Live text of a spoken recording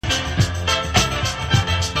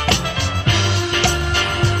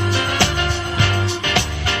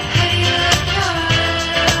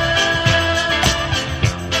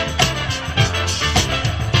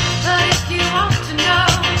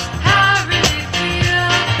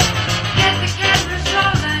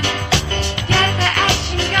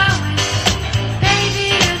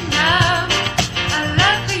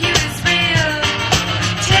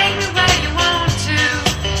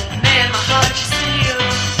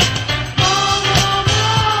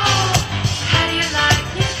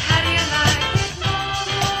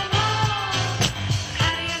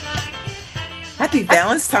Happy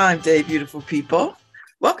Valentine's Day, beautiful people.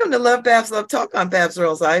 Welcome to LoveBabz, LoveTalk. I'm Babz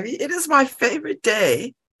Rawls-Ivy. It is my favorite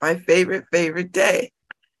day, my favorite day.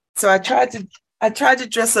 So I tried to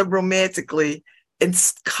dress up romantically in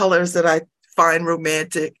colors that I find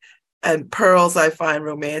romantic and pearls I find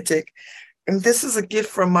romantic. And this is a gift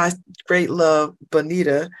from my great love,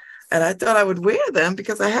 Bonita. And I thought I would wear them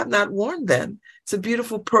because I have not worn them. It's a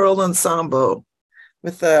beautiful pearl ensemble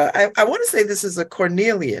with I want to say this is a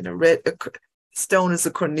cornelian, a stone is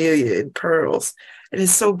a cornelia in pearls. It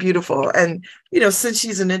is so beautiful. And, since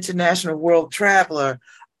she's an international world traveler,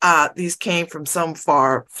 these came from some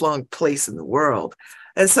far flung place in the world.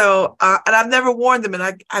 And so, and I've never worn them,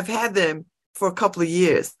 and I've had them for a couple of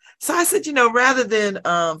years. So I said, rather than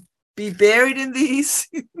be buried in these,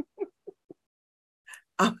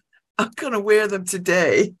 I'm, I'm going to wear them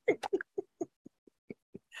today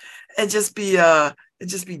and just be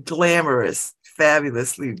glamorous,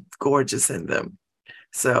 fabulously gorgeous in them.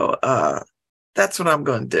 So that's what I'm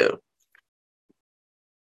going to do.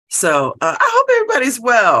 So I hope everybody's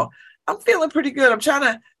well. I'm feeling pretty good. I'm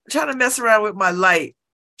trying to mess around with my light,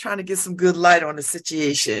 trying to get some good light on the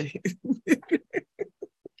situation.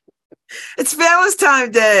 It's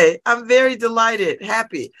Valentine's Day. I'm very delighted,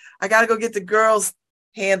 happy. I got to go get the girls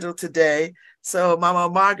handled today. So my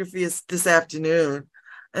mammography is this afternoon,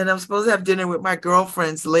 and I'm supposed to have dinner with my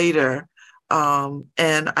girlfriends later.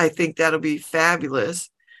 And I think that'll be fabulous.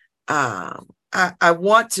 I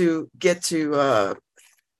want to get to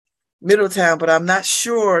Middletown, but I'm not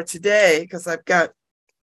sure today because I've got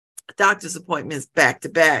doctor's appointments back to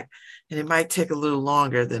back, and it might take a little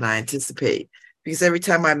longer than I anticipate because every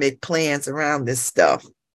time I make plans around this stuff,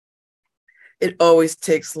 it always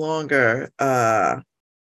takes longer than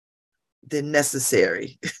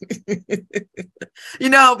necessary.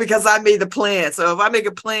 Because I made the plan. So if I make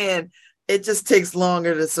a plan, it just takes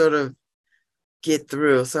longer to sort of get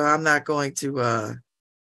through. So I'm not going to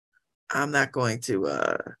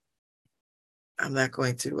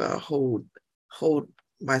hold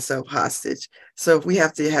myself hostage. So if we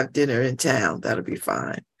have to have dinner in town, that'll be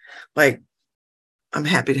fine. Like, I'm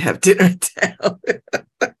happy to have dinner in town.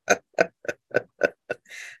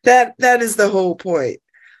 That is the whole point.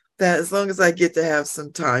 That as long as I get to have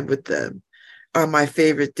some time with them on my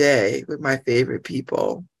favorite day with my favorite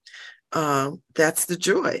people, that's the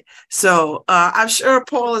joy. So I'm sure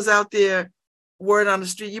Paul is out there, word on the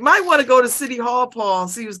street. You might want to go to City Hall, Paul,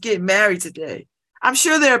 and see who's getting married today. I'm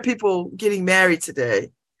sure there are people getting married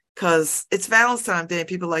today because it's Valentine's Day and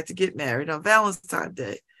people like to get married on Valentine's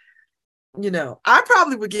Day. I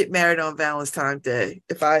probably would get married on Valentine's Day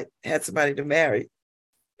if I had somebody to marry,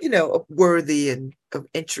 worthy and of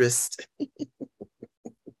interest.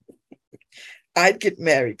 I'd get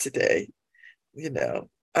married today, and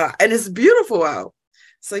it's beautiful out.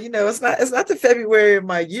 So, it's not the February of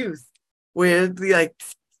my youth where it'd be like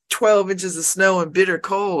 12 inches of snow and bitter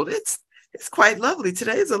cold. It's quite lovely.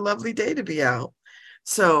 Today is a lovely day to be out.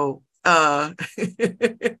 So, so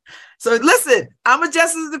listen, I'm a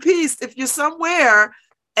justice of the peace. If you're somewhere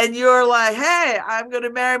and you're like, hey, I'm going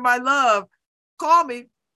to marry my love, call me.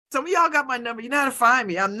 Some of y'all got my number. You know how to find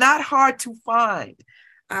me. I'm not hard to find.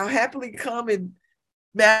 I'll happily come and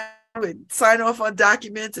sign off on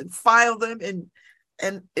documents and file them,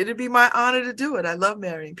 and it'd be my honor to do it. I love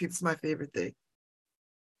marrying people. It's my favorite thing.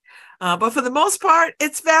 But for the most part,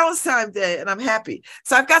 it's Valentine's Day, and I'm happy.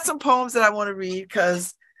 So I've got some poems that I want to read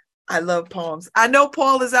because I love poems. I know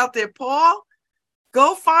Paul is out there. Paul,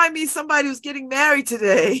 go find me somebody who's getting married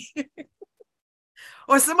today.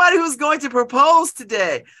 Or somebody who's going to propose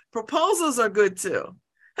today. Proposals are good too.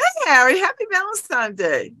 Hey, Harry, happy Valentine's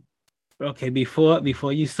Day. Okay,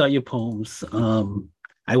 before you start your poems,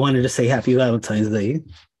 I wanted to say happy Valentine's Day.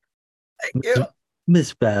 Thank you.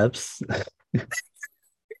 Miss Babz.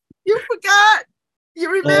 You forgot.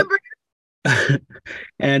 You remember.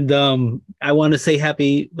 And I want to say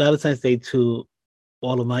happy Valentine's Day to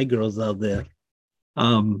all of my girls out there.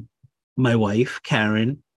 My wife,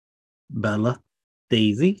 Karen, Bella,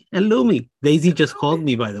 Daisy, and Lumi. Daisy just called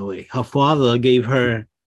me, by the way. Her father gave her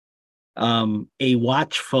a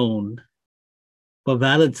watch phone for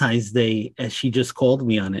Valentine's Day, and she just called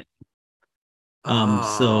me on it.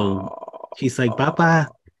 So she's like, Papa,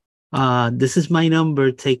 this is my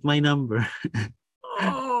number. Take my number. You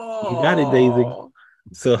got it, Daisy.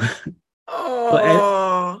 So,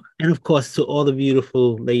 and of course, to all the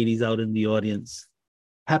beautiful ladies out in the audience,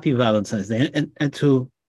 happy Valentine's Day, and to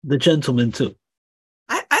the gentlemen too.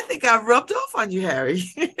 I think I rubbed off on you, Harry.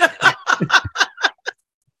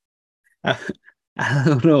 I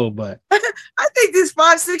don't know, but I think these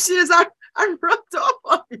 5-6 years I rubbed off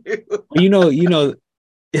on you. you know,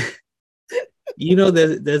 You know,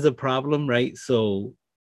 there's a problem, right? So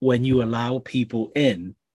when you allow people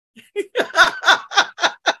in,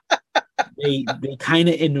 they kind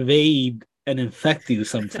of invade and infect you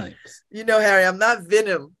sometimes. You know, Harry, I'm not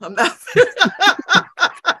Venom. I'm not.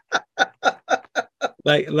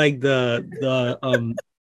 Like the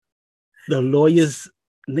lawyers,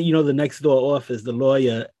 you know, the next door office, the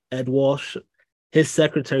lawyer Ed Walsh, his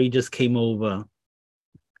secretary just came over,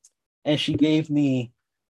 and she gave me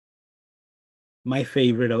my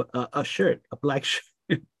favorite, a shirt, a black shirt.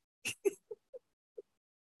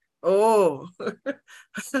 Oh.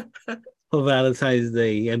 For Valentine's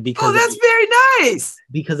Day, and Oh, that's very nice.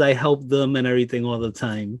 because I help them and everything all the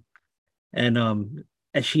time, and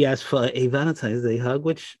she asked for a Valentine's Day hug,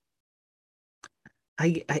 which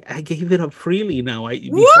I gave it up freely now.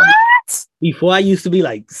 What? Before I used to be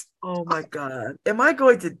like, oh my God, am I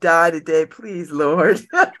going to die today? Please, Lord.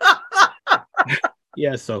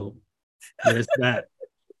 yeah. So there's that.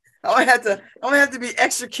 I have to be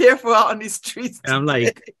extra careful out on these streets. And I'm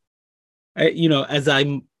like, you know, as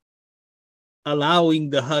I'm allowing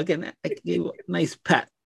the hug, and I gave a nice pat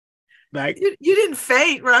back. You didn't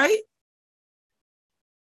faint, right?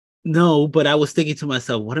 No, but I was thinking to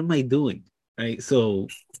myself, what am I doing? Right. So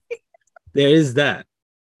there is that.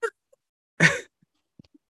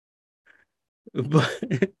 But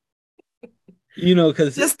you know,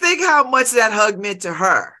 because just think how much that hug meant to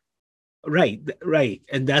her. Right.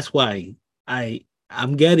 And that's why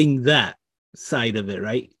I'm getting that side of it,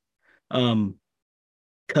 right?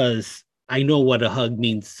 Because I know what a hug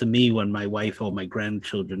means to me when my wife or my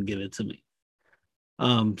grandchildren give it to me.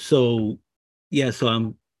 So yeah, so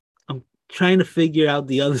I'm trying to figure out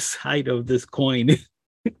the other side of this coin.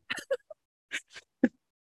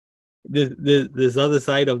 this other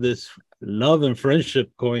side of this love and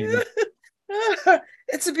friendship coin.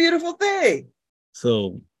 It's a beautiful thing.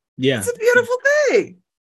 So yeah, it's a beautiful thing.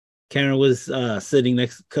 Karen was sitting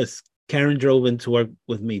next, because Karen drove into work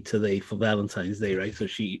with me today for Valentine's Day, right? So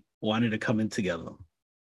she wanted to come in together,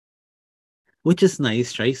 which is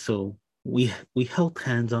nice, right? So we held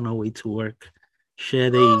hands on our way to work,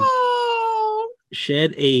 shared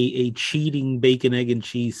a cheating bacon, egg, and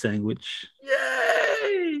cheese sandwich.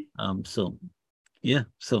 Yay! So yeah.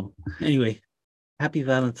 So anyway, happy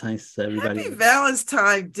Valentine's to everybody. Happy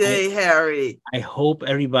Valentine's Day, Harry. I hope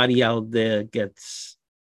everybody out there gets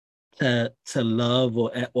to love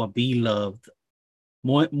or be loved.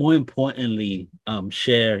 More importantly,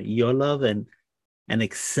 share your love and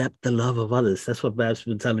accept the love of others. That's what Bab's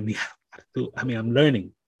been telling me how to do. I mean, I'm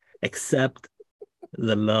learning. Accept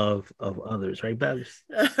the love of others, right, Babs?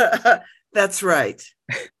 That's right.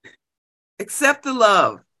 Accept the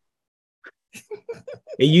love.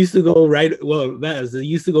 It used to go right. Well, Babs, it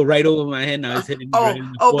used to go right over my head. Now it's hitting me right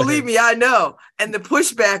in the forehead. Believe me, I know. And the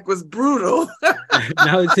pushback was brutal.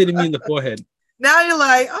 Now it's hitting me in the forehead. Now you're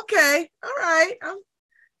like, okay, all right.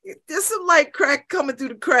 There's some light crack coming through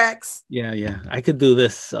the cracks. Yeah. I could do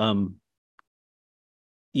this.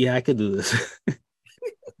 Yeah, I could do this.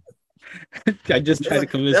 I just try to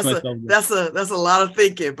convince myself. That's a lot of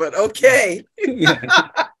thinking, but okay.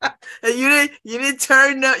 And you didn't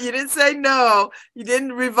turn no, you didn't say no, you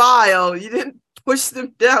didn't revile, you didn't push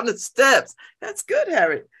them down the steps. That's good,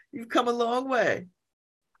 Harry. You've come a long way.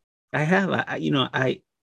 I have. I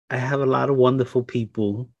have a lot of wonderful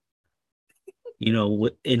people, you know,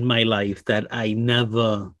 in my life that I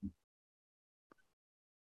never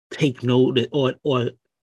take note or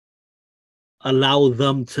allow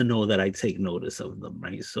them to know that I take notice of them,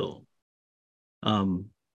 right? So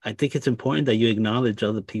I think it's important that you acknowledge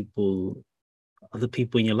other people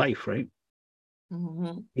in your life, right?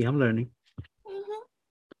 Mm-hmm. Yeah, I'm learning. Mm-hmm.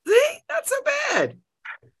 See, not so bad.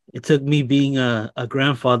 It took me being a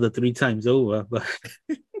grandfather 3 times over, but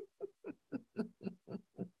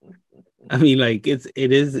I mean, like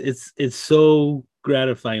it's so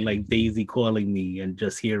gratifying, like Daisy calling me and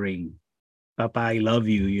just hearing, "Papa, I love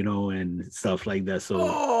you," you know, and stuff like that. So,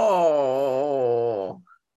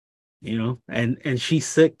 you know, and she's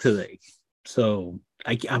sick today, so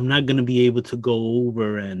I'm not gonna be able to go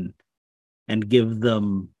over and give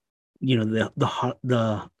them, you know,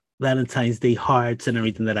 the Valentine's Day hearts and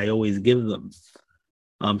everything that I always give them.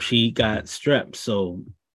 She got strep, so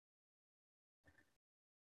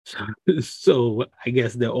I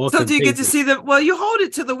guess they're all. So do you get to see them? Well, you hold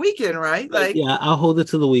it to the weekend, right? Like, yeah, I'll hold it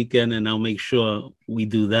to the weekend, and I'll make sure we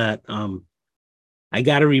do that. I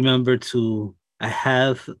gotta remember I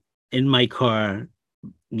have in my car,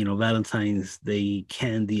 you know, Valentine's Day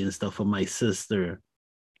candy and stuff for my sister,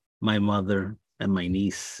 my mother, and my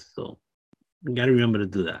niece. So I gotta remember to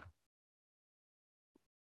do that.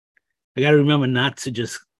 I gotta remember not to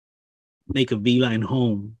just make a beeline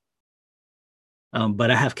home.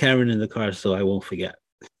 But I have Karen in the car, so I won't forget.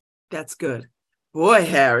 That's good. Boy,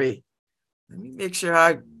 Harry, let me make sure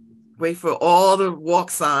I wait for all the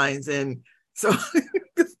walk signs. And so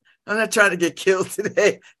I'm not trying to get killed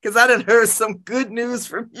today because I done heard some good news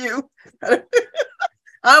from you. I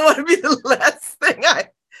don't want to be the last thing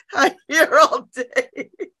I hear all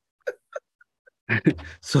day.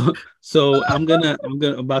 So I'm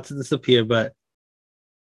about to disappear, but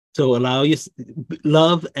so allow your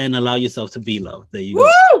love and allow yourself to be loved. There you Woo!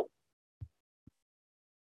 go.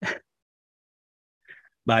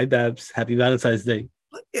 Bye, Babz. Happy Valentine's Day.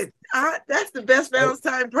 Look at that's the best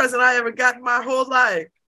Valentine present I ever got in my whole life.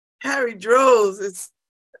 Harry Droz is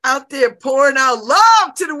out there pouring out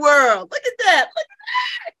love to the world. Look at that. Look at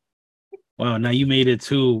that. Wow, now you made it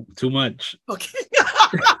too much. Okay.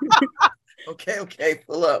 Okay.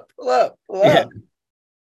 Pull up. Yeah.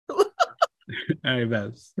 All right,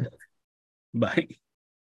 Babz. Bye.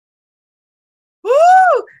 Woo!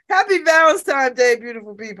 Happy Valentine's Day,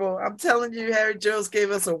 beautiful people. I'm telling you, Harry Jones gave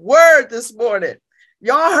us a word this morning.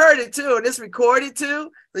 Y'all heard it too, and it's recorded too.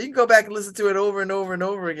 So you can go back and listen to it over and over and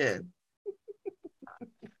over again.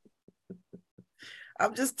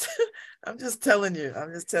 I'm just telling you.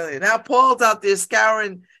 Now Paul's out there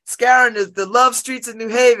scouring the love streets of New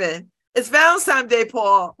Haven. It's Valentine's Day,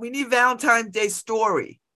 Paul. We need Valentine's Day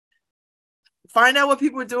story. Find out what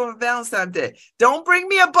people are doing on Valentine's Day. Don't bring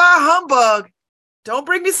me a bar humbug. Don't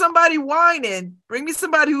bring me somebody whining. Bring me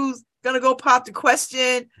somebody who's gonna go pop the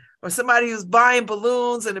question, or somebody who's buying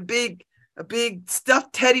balloons and a big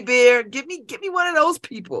stuffed teddy bear. Give me one of those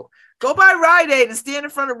people. Go by Rite Aid and stand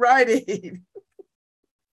in front of Rite Aid.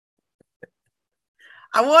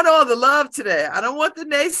 I want all the love today. I don't want the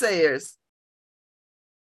naysayers.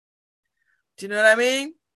 Do you know what I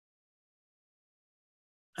mean?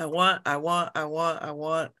 I want.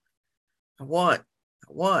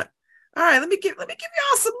 All right, let me give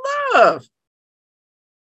y'all some love.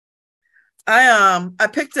 I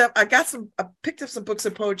picked up some books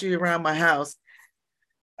of poetry around my house.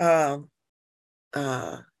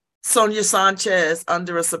 Sonia Sanchez,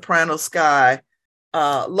 Under a Soprano Sky,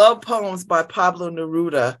 Love Poems by Pablo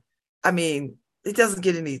Neruda. I mean, it doesn't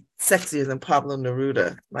get any sexier than Pablo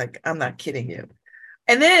Neruda. Like, I'm not kidding you.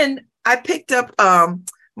 And then I picked up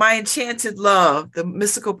My Enchanted Love, The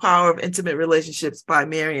Mystical Power of Intimate Relationships by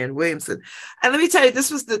Marianne Williamson. And let me tell you,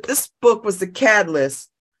 this book was the catalyst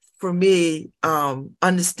for me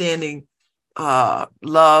understanding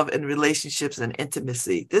love and relationships and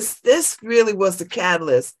intimacy. This really was the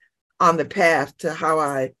catalyst on the path to how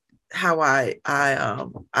I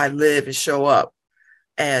live and show up.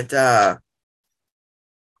 And as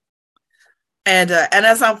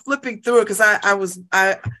I'm flipping through it, because I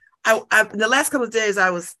in the last couple of days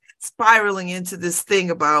I was spiraling into this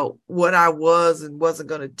thing about what I was and wasn't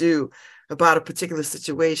going to do about a particular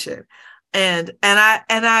situation. And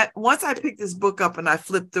I once I picked this book up and I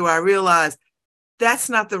flipped through, I realized that's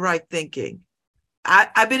not the right thinking.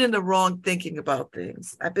 I've been in the wrong thinking about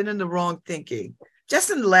things. I've been in the wrong thinking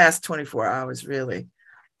just in the last 24 hours, really.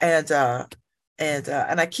 And I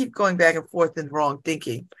keep going back and forth in wrong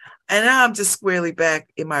thinking. And now I'm just squarely back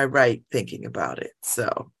in my right thinking about it.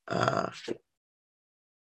 So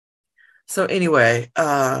anyway,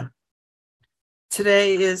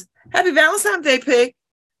 today is Happy Valentine's Day, Pig.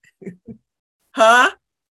 Huh?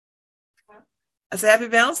 I said Happy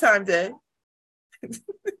Valentine's Day.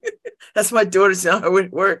 That's my daughter's on her way to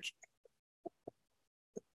work.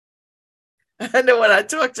 I know when I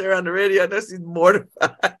talk to her on the radio, I know she's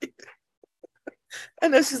mortified. I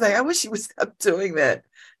know she's like, I wish she would stop doing that.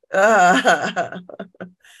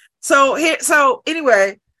 So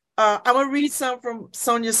anyway, I'm gonna read some from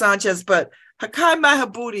Sonia Sanchez, but Hakai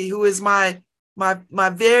Mahabuti, who is my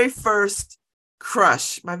very first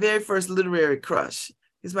crush, my very first literary crush.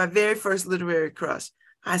 He's my very first literary crush.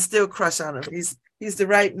 I still crush on him. He's the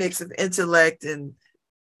right mix of intellect and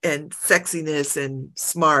sexiness and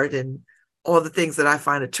smart and all the things that I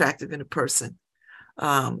find attractive in a person.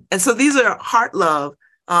 And so these are heart love,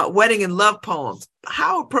 wedding and love poems.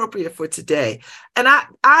 How appropriate for today. And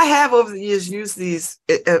I have over the years used these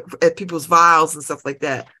at people's vows and stuff like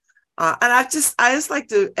that. And I just like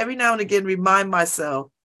to every now and again remind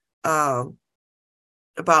myself about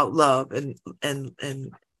love and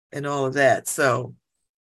all of that. So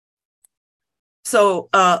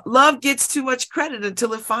love gets too much credit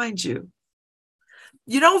until it finds you.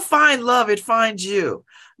 You don't find love, it finds you.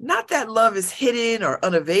 Not that love is hidden or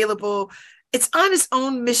unavailable. It's on its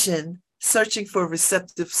own mission, searching for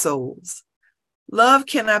receptive souls. Love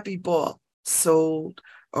cannot be bought, sold,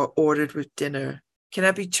 or ordered with dinner.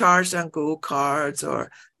 Cannot be charged on gold cards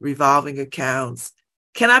or revolving accounts.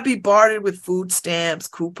 Cannot be bartered with food stamps,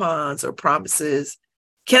 coupons, or promises.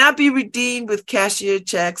 Cannot be redeemed with cashier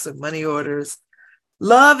checks or money orders.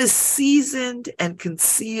 Love is seasoned and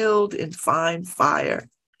concealed in fine fire,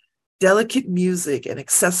 delicate music and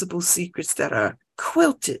accessible secrets that are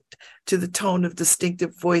quilted to the tone of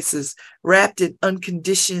distinctive voices, wrapped in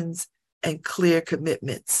unconditions and clear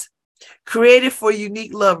commitments. Created for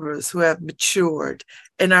unique lovers who have matured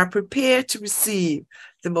and are prepared to receive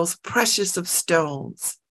the most precious of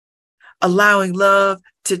stones, allowing love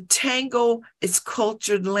to tangle its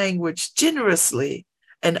cultured language generously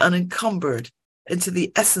and unencumbered into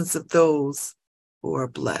the essence of those who are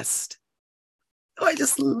blessed. Oh, I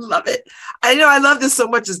just love it. I love this so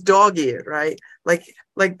much as dog-eared, right? Like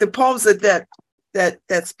the poems that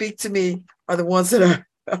speak to me are the ones that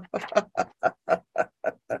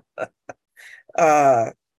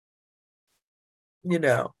are you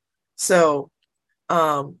know. So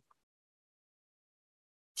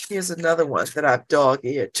here's another one that I've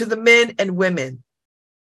dog-eared. To the men and women,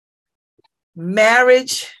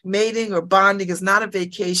 marriage, mating, or bonding is not a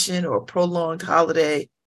vacation or a prolonged holiday.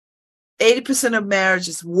 80% of marriage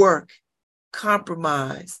is work,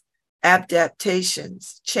 compromise,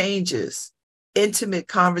 adaptations, changes, intimate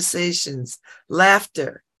conversations,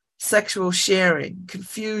 laughter, sexual sharing,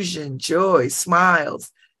 confusion, joy,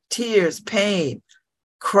 smiles, tears, pain,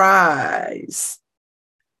 cries,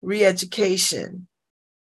 re-education,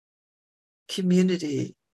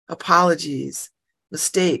 community, apologies,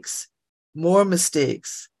 mistakes, more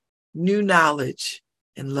mistakes, new knowledge,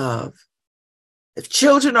 and love. If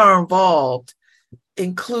children are involved,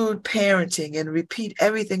 include parenting and repeat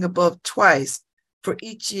everything above twice for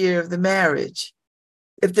each year of the marriage.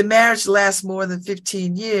 If the marriage lasts more than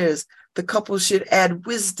 15 years, the couple should add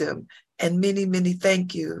wisdom and many, many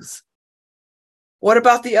thank yous. What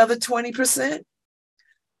about the other 20%?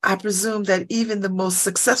 I presume that even the most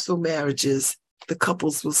successful marriages, the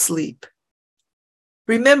couples will sleep.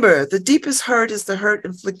 Remember, the deepest hurt is the hurt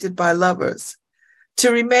inflicted by lovers.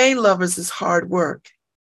 To remain lovers is hard work.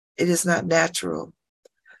 It is not natural.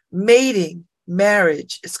 Mating,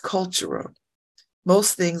 marriage is cultural.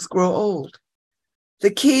 Most things grow old. The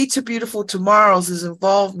key to beautiful tomorrows is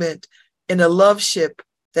involvement in a love ship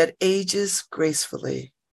that ages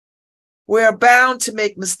gracefully. We are bound to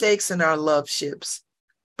make mistakes in our love ships,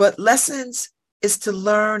 but lessons is to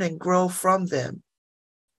learn and grow from them.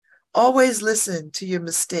 Always listen to your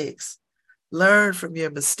mistakes. Learn from your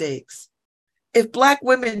mistakes. If Black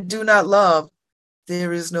women do not love,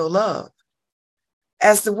 there is no love.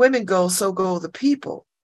 As the women go, so go the people.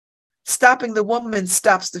 Stopping the woman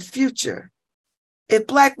stops the future. If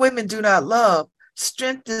Black women do not love,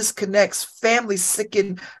 strength disconnects, families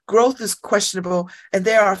sicken, growth is questionable, and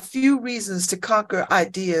there are few reasons to conquer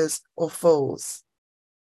ideas or foes.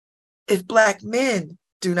 If Black men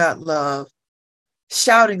do not love,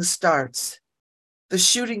 shouting starts, the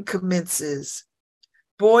shooting commences,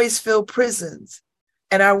 boys fill prisons,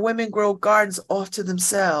 and our women grow gardens off to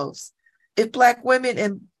themselves. If Black women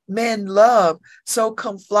and men love, so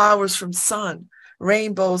come flowers from sun,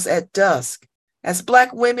 rainbows at dusk. As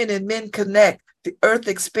Black women and men connect, the earth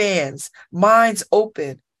expands, minds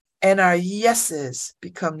open, and our yeses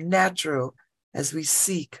become natural as we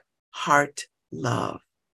seek heart love.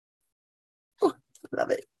 Ooh, love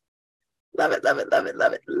it. Love it, love it, love it,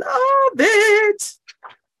 love it, love it.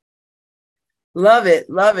 Love it,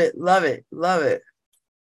 love it, love it, love it.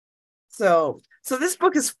 So this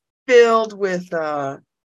book is filled with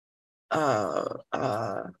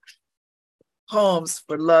poems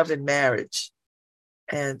for love and marriage.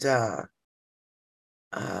 And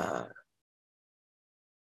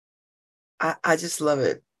I just love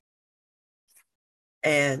it.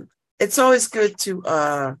 And it's always good to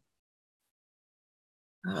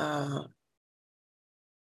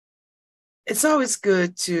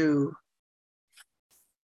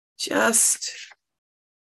just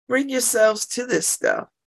bring yourselves to this stuff,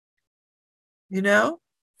 you know?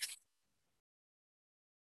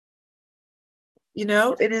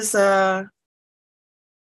 It is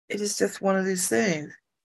just one of these things.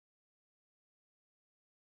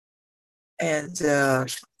 And the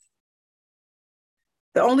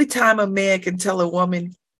only time a man can tell a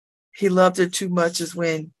woman he loved her too much is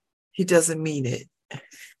when he doesn't mean it.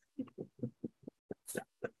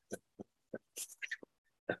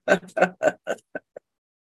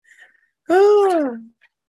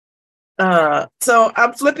 So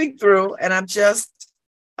I'm flipping through and I'm just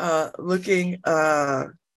looking at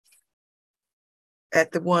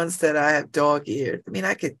the ones that I have dog-eared. I mean,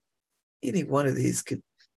 any one of these could,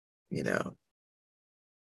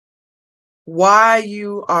 Why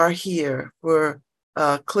You Are Here for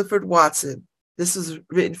Clifford Watson. This was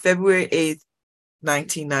written February 8th,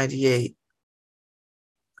 1998.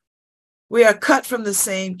 We are cut from the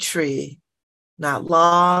same tree, not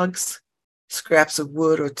logs, scraps of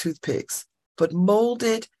wood, or toothpicks, but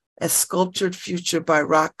molded as sculptured future by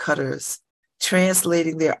rock cutters,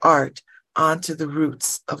 translating their art onto the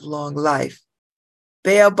roots of long life.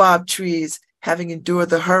 Baobab trees having endured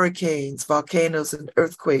the hurricanes, volcanoes, and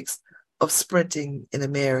earthquakes of sprinting in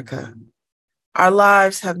America. Our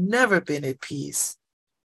lives have never been at peace.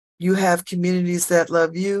 You have communities that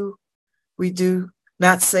love you. We do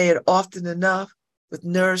not say it often enough, with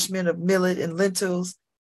nourishment of millet and lentils.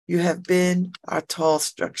 You have been our tall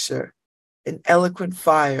structure, an eloquent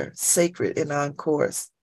fire, sacred and on course.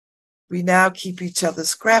 We now keep each other's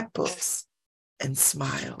scrapbooks and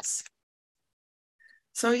smiles.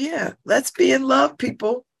 So yeah, let's be in love,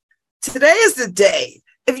 people. Today is the day.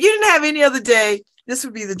 If you didn't have any other day, this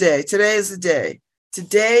would be the day. Today is the day.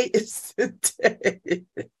 Today is the day.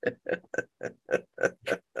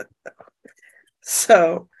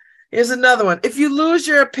 So here's another one. If you lose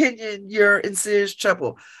your opinion, you're in serious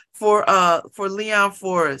trouble. For Leon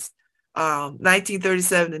Forrest,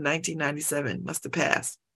 1937 and 1997, must have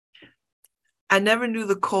passed. I never knew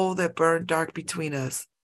the coal that burned dark between us.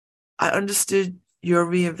 I understood your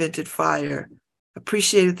reinvented fire,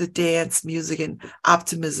 appreciated the dance, music, and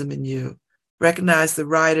optimism in you, recognized the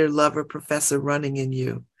writer, lover, professor running in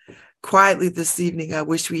you. Quietly this evening, I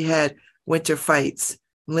wish we had winter fights,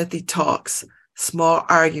 lengthy talks, small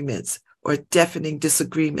arguments, or deafening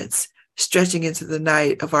disagreements, stretching into the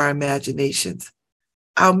night of our imaginations.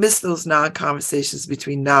 I'll miss those non-conversations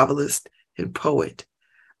between novelist and poet.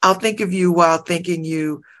 I'll think of you while thanking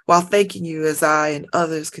you as I and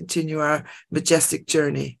others continue our majestic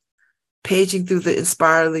journey, paging through the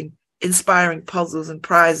inspiring puzzles and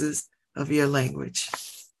prizes of your language.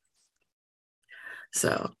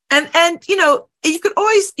 So, and you know, you could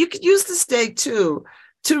use this day too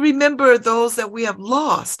to remember those that we have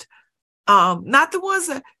lost. Not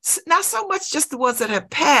so much just the ones that have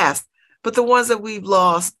passed, but the ones that we've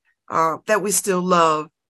lost, that we still love.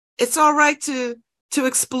 It's all right to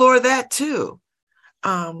explore that too.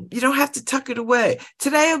 You don't have to tuck it away.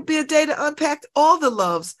 Today will be a day to unpack all the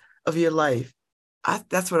loves of your life.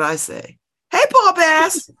 That's what I say. Hey, Paul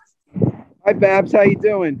Bass. Hi, Babz. How you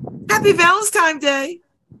doing? Happy Valentine's Day.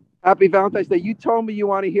 Happy Valentine's Day. You told me you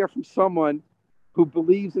want to hear from someone who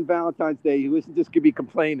believes in Valentine's Day, who isn't just going to be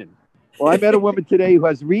complaining. Well, I met a woman today who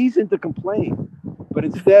has reason to complain, but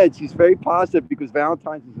instead she's very positive because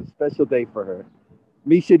Valentine's is a special day for her.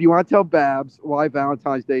 Misha, do you want to tell Babz why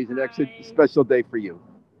Valentine's Day is an extra special day for you?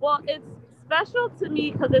 Well, it's special to me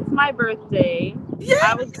because it's my birthday. Yay!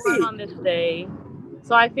 I was born on this day.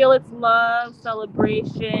 So I feel it's love,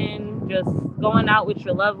 celebration, just going out with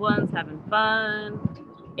your loved ones, having fun,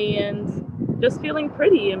 and just feeling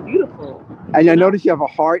pretty and beautiful. And I noticed you have a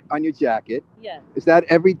heart on your jacket. Yes. Is that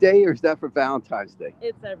every day or is that for Valentine's Day?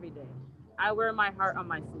 It's every day. I wear my heart on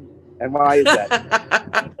my sleeve. And why is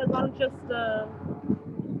that? Because I'm just a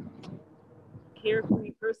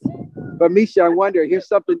carefree person. But Misha, I wonder, here's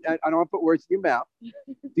something, I don't want to put words in your mouth. Do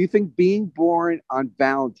you think being born on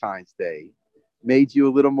Valentine's Day made you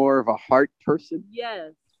a little more of a heart person?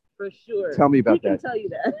 Yes, for sure. Tell me about that. I can tell you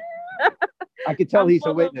that. I can tell he's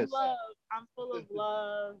a witness. I'm full of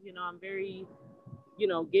love. You know, I'm very,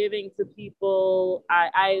 giving to people.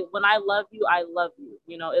 I when I love you, I love you.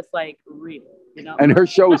 You know, it's like real, And her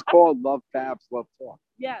show is called LoveBabz, LoveTalk.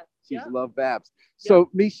 Yes. She's LoveBabz. So,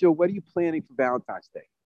 Misha, what are you planning for Valentine's Day?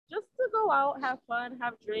 Just to go out, have fun,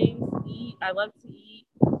 have drinks, eat. I love to eat,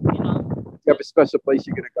 You have a special place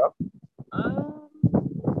you're going to go?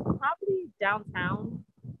 Probably downtown.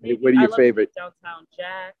 Maybe. What are your favorite? Downtown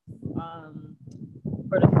Jack,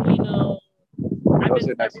 Portofino. Those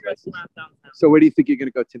are nice places. So where do you think you're going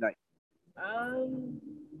to go tonight?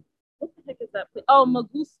 What the heck is that place? Oh,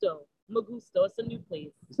 Magusto. It's a new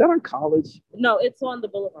place. Is that on College? No, it's on the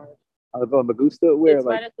Boulevard. On the Magusto? Where? It's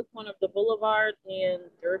right at the corner of the Boulevard and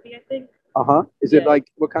Derby, I think. Is it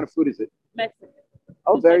like, what kind of food is it? Mexican.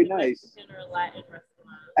 Oh, It's very like nice. Mexican or Latin restaurant.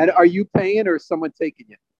 And are you paying or is someone taking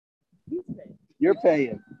you? He's paying. You're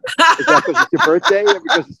paying. Is that because it's your birthday or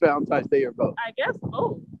because it's Valentine's Day or both? I guess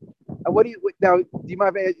both. And do you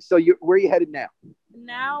mind? So where are you headed now?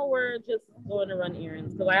 Now we're just going to run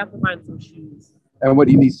errands because I have to find some shoes. And what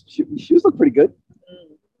do you need? Shoes look pretty good.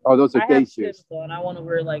 Oh, those are day shoes. And I want to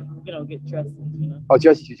wear get dressed. Oh,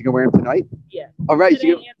 dress shoes. You can wear them tonight? Yeah. All right.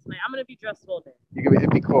 Today and tonight. I'm going to be dressed all day. You're going to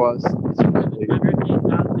be because it's my birthday is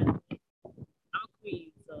Valentine's Day. I'm a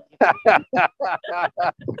queen, so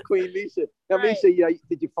Queen Misha. Now, Right. Misha, yeah,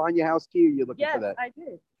 did you find your house key or you looking Yes, for that? I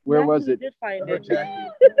did. Where You was actually it? did find Her it.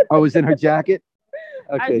 jacket. Oh, it was in her jacket?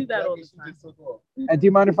 I Okay. do that all the time. And do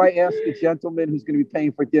you mind if I ask the gentleman who's going to be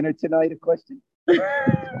paying for dinner tonight a question?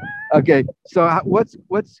 Okay. So what's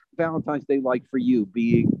Valentine's Day like for you,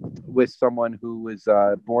 being with someone who was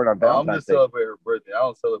born on I'm Valentine's just Day? celebrate her birthday. I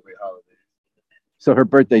don't celebrate holidays. So her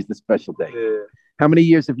birthday's the special day. Yeah. How many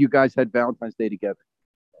years have you guys had Valentine's Day together?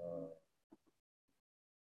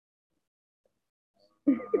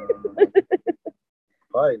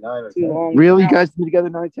 Probably 9 or Too 10. long. Really? You guys been together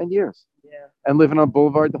 9-10 years? Yeah. And living on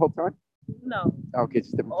Boulevard the whole time? No. Okay,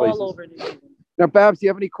 it's different places. All over New York. Now, Babz, do you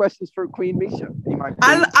have any questions for Queen Misha?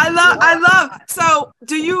 I love. So,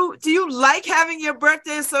 do you like having your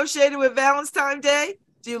birthday associated with Valentine's Day?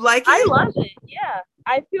 Do you like it? I love it. Yeah.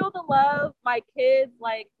 I feel the love. My kids,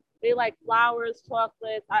 like, they like flowers,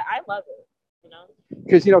 chocolates. I love it, you know?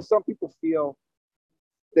 Because, you know, some people feel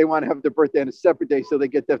they want to have their birthday on a separate day, so they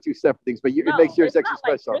get to have two separate things, but it makes yours it's extra not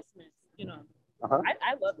like special. Christmas, you know? Uh-huh.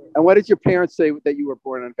 I love it. And what did your parents say that you were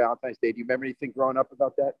born on Valentine's Day? Do you remember anything growing up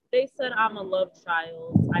about that? They said I'm a love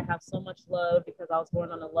child. I have so much love because I was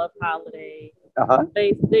born on a love holiday. Uh-huh.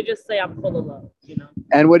 They just say I'm full of love, you know?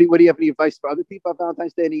 And what do you have any advice for other people about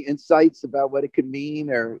Valentine's Day? Any insights about what it could mean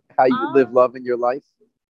or how you live love in your life?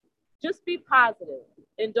 Just be positive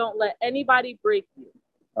and don't let anybody break you.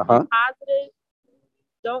 Uh-huh. Be positive.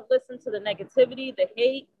 Don't listen to the negativity, the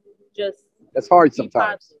hate. Just That's hard be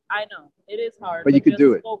sometimes. positive. I know it is hard, But you could just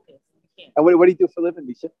do it. Focus. You can't. And what do you do for a living,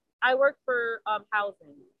 Misha? I work for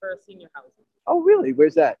housing, for senior housing Oh, really?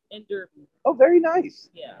 Where's that? in Derby. Oh, very nice.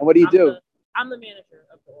 Yeah. And what do you do? I'm the manager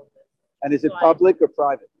of the office. And is it So public or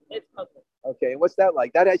private? It's public. Okay. And what's that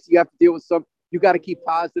like? That actually you have to deal with you got to keep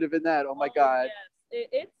positive in that. Oh my God. Yes.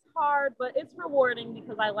 It's hard, but it's rewarding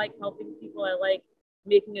because I like helping people. I like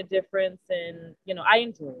making a difference, and you know, I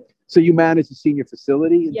enjoy it. So you manage a senior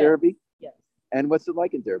facility in Yes. Derby? Yes. And what's it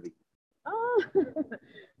like in Derby?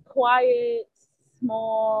 Quiet,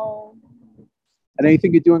 small. And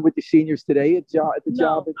anything you're doing with the seniors today at the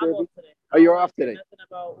job in I'm Derby? off today. Oh, you're I don't off today. Nothing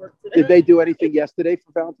about work today. Did they do anything yesterday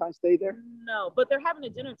for Valentine's Day there? No, but they're having a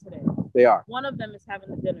dinner today. They are. One of them is having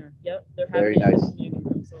a dinner. Yep, they're Very having nice. a community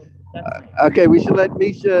room, so that's nice. Okay, we should let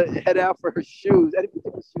Misha head out for her shoes. Any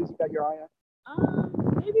particular shoes you got your eye on?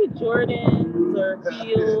 Maybe Jordans or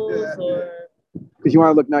heels or Because you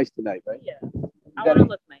want to look nice tonight, right? yeah. I want to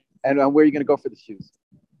look nice. And where are you going to go for the shoes?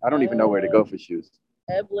 I don't even know where to go for shoes.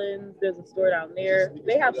 Eblin's, there's a store down there.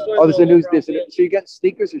 They have stores. Oh, there's a all new. over So Wheeling. you get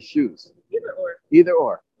sneakers or shoes? Either or. Either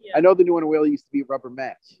or. Yeah. I know the new one in Wheeling used to be Rubber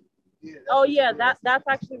Match. Oh yeah, that's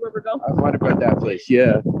actually where we're going. I wonder about that place.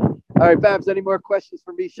 Yeah. All right, Babz. Any more questions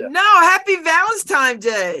for Misha? No, happy Valentine's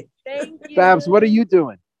Day. Thank you. Babz, what are you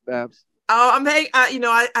doing, Babz? Oh,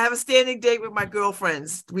 I have a standing date with my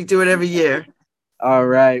girlfriends. We do it every year. All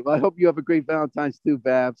right. Well, I hope you have a great Valentine's too,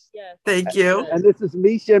 Babz. Yes. Thank you. And this is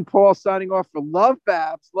Misha and Paul signing off for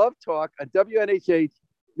LoveBabz, Love Talk on WNHH,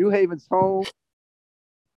 New Haven's home.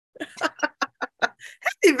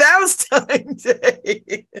 Happy Valentine's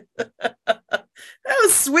Day. That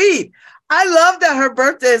was sweet. I love that her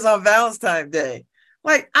birthday is on Valentine's Day.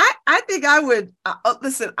 Like, I think I would,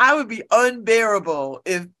 listen, I would be unbearable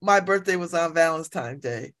if my birthday was on Valentine's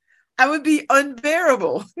Day. I would be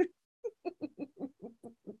unbearable.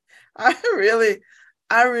 I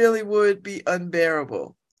really would be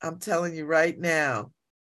unbearable. I'm telling you right now.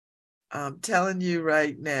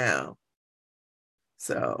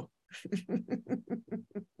 So,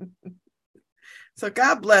 so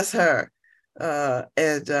God bless her.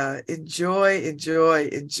 And enjoy.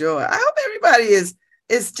 I hope everybody is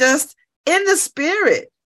just in the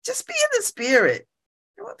spirit. Just be in the spirit.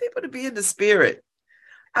 I want people to be in the spirit.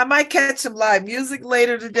 I might catch some live music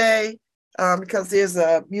later today because there's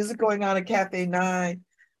music going on at Cafe 9.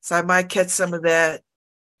 So I might catch some of that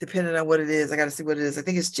depending on what it is. I got to see what it is. I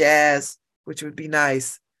think it's jazz, which would be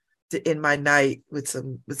nice to end my night with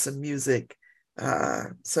some music.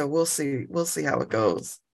 So we'll see how it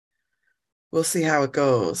goes.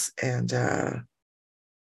 And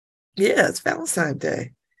yeah, it's Valentine's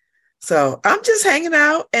Day. So I'm just hanging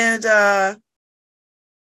out and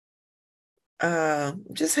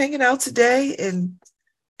just hanging out today and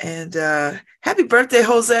happy birthday,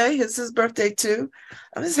 Jose. It's his birthday too.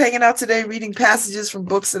 I'm just hanging out today reading passages from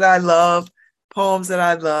books that I love, poems that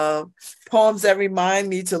I love, poems that remind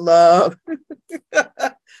me to love.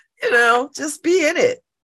 You know, just be in it.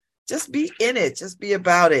 Just be in it. Just be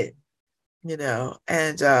about it. You know,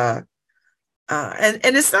 and it's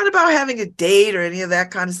not about having a date or any of that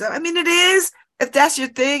kind of stuff. I mean, it is if that's your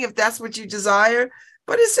thing, if that's what you desire,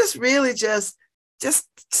 but it's just really just just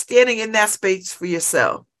standing in that space for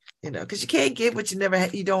yourself, because you can't give what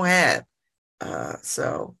you don't have.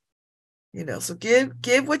 So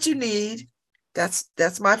give what you need.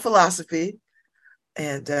 That's my philosophy.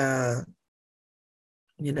 And,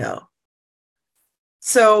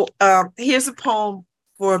 so here's a poem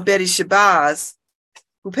for Betty Shabazz,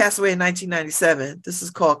 who passed away in 1997. This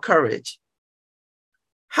is called Courage.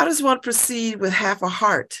 How does one proceed with half a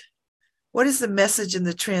heart? What is the message in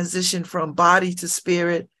the transition from body to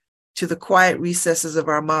spirit to the quiet recesses of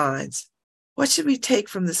our minds? What should we take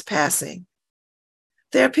from this passing?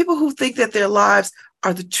 There are people who think that their lives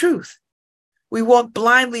are the truth. We walk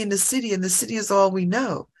blindly in the city, and the city is all we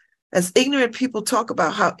know. As ignorant people talk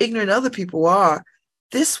about how ignorant other people are,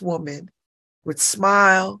 this woman would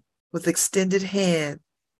smile with extended hand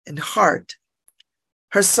and heart.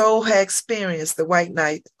 Her soul had experienced the white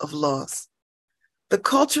night of loss. The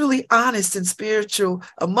culturally honest and spiritual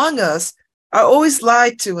among us are always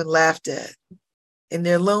lied to and laughed at. In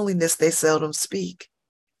their loneliness, they seldom speak.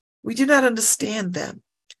 We do not understand them.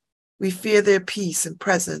 We fear their peace and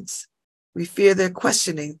presence. We fear their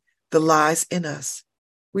questioning the lies in us.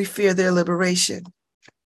 We fear their liberation.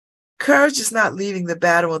 Courage is not leaving the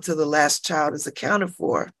battle until the last child is accounted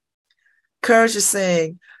for. Courage is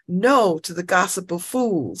saying no to the gossip of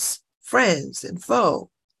fools, friends, and foe.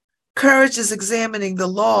 Courage is examining the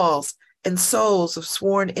laws and souls of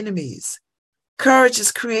sworn enemies. Courage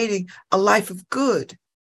is creating a life of good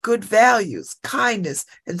values, kindness,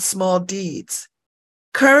 and small deeds.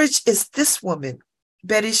 Courage is this woman,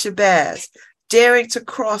 Betty Shabazz, daring to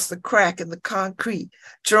cross the crack in the concrete,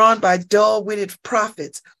 drawn by dull-witted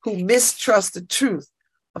prophets who mistrust the truth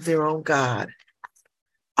of their own God.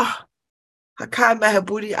 Ah, Hakai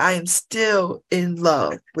Mahabudi, I am still in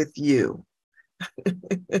love with you.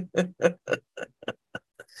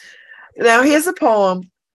 Now, here's a poem.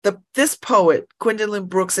 This poet, Gwendolyn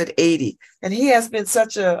Brooks, at 80, and he has been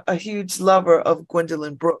such a huge lover of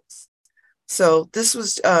Gwendolyn Brooks. So this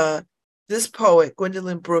was this poet,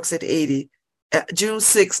 Gwendolyn Brooks, at 80, June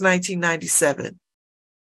 6, 1997.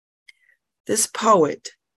 This poet,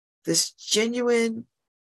 this genuine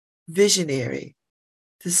visionary,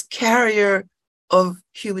 this carrier of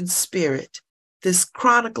human spirit, this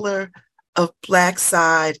chronicler of Black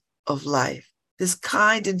side of life, this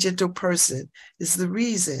kind and gentle person is the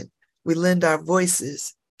reason we lend our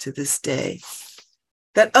voices to this day.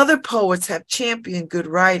 That other poets have championed good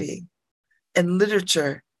writing and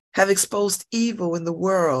literature, have exposed evil in the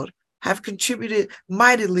world, have contributed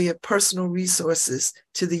mightily of personal resources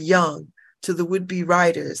to the young, to the would-be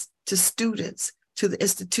writers, to students, to the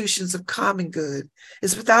institutions of common good,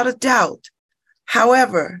 is without a doubt.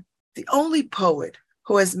 However, the only poet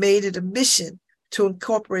who has made it a mission to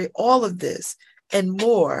incorporate all of this and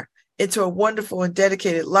more into a wonderful and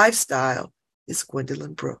dedicated lifestyle is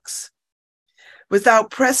Gwendolyn Brooks.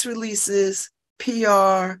 Without press releases,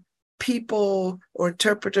 PR, people, or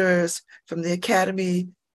interpreters from the Academy,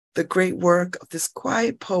 the great work of this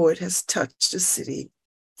quiet poet has touched the city,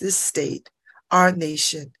 this state, our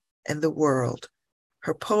nation, and the world.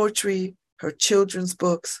 Her poetry, her children's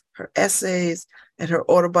books, her essays, and her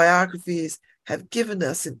autobiographies have given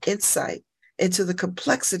us an insight into the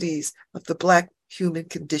complexities of the Black human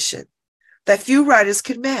condition that few writers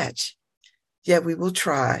can match. Yet we will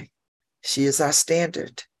try. She is our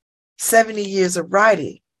standard. 70 years of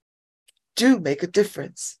writing do make a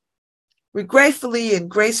difference. We gratefully and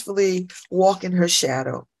gracefully walk in her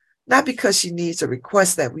shadow, not because she needs or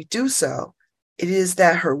requests that we do so. It is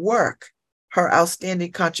that her work, her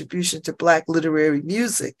outstanding contribution to Black literary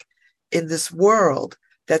music in this world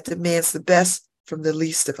that demands the best from the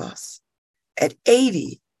least of us. At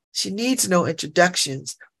 80, she needs no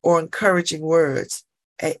introductions or encouraging words.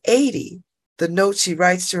 At 80, the notes she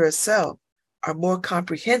writes to herself are more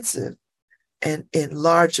comprehensive and in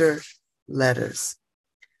larger letters.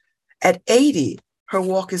 At 80, her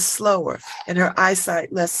walk is slower and her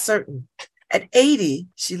eyesight less certain. At 80,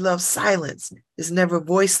 she loves silence, is never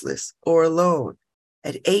voiceless or alone.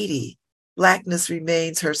 At 80, Blackness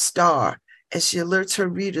remains her star, and she alerts her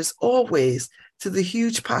readers always to the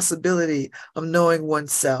huge possibility of knowing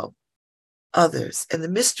oneself, others, and the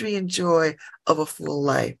mystery and joy of a full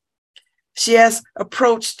life. She has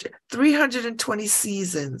approached 320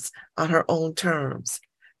 seasons on her own terms.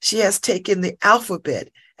 She has taken the alphabet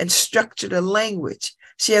and structured a language.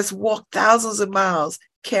 She has walked thousands of miles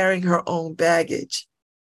carrying her own baggage.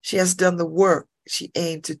 She has done the work she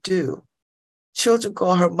aimed to do. Children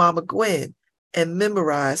call her Mama Gwen and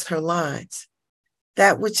memorize her lines.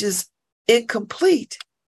 That which is incomplete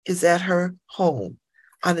is at her home,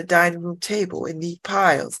 on the dining room table in neat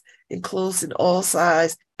piles, enclosed in all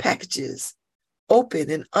size packages.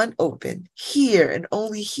 open and unopened, here and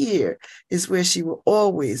only here is where she will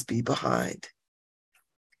always be behind.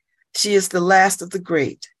 She is the last of the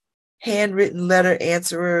great, handwritten letter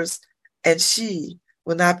answerers, and she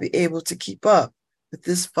will not be able to keep up with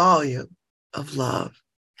this volume of love.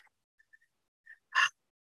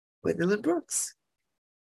 Gwendolyn Brooks.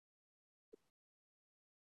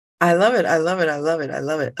 I love it. I love it. I love it. I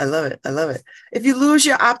love it. I love it. I love it. If you lose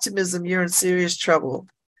your optimism, you're in serious trouble.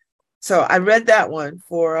 So I read that one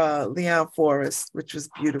for Leon Forrest, which was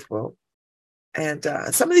beautiful. And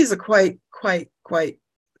some of these are quite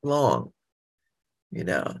long, you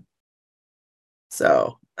know.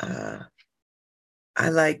 So I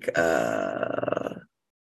like,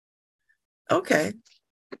 okay,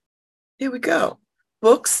 here we go.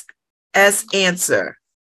 Books as Answer.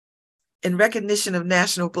 In recognition of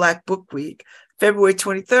National Black Book Week, February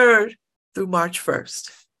 23rd through March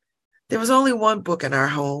 1st. There was only one book in our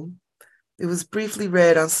home. It was briefly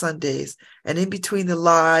read on Sundays, and in between the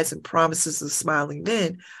lies and promises of smiling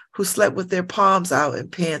men who slept with their palms out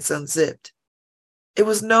and pants unzipped. It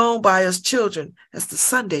was known by us children as the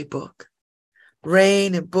Sunday book.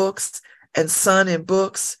 Rain and books and sun and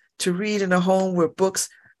books, to read in a home where books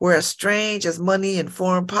were as strange as money and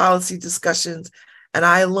foreign policy discussions, and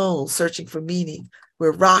I alone searching for meaning,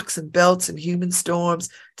 where rocks and belts and human storms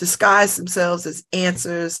disguise themselves as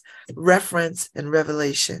answers, reference, and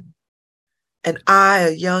revelation. And I,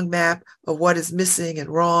 a young map of what is missing and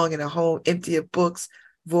wrong in a home empty of books,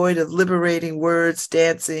 void of liberating words,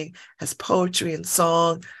 dancing as poetry and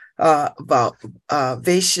song,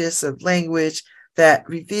 vivacious of language that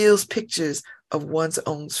reveals pictures of one's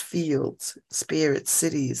own fields, spirits,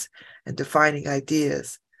 cities, and defining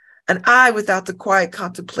ideas. And I, without the quiet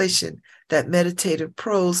contemplation that meditative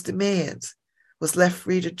prose demands, was left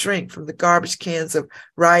free to drink from the garbage cans of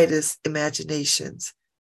riotous imaginations,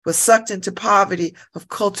 was sucked into poverty of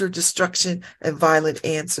culture destruction and violent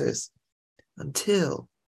answers, until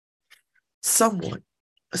someone,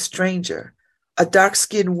 a stranger, a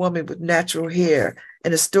dark-skinned woman with natural hair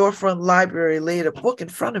in a storefront library laid a book in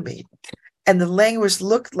front of me, and the language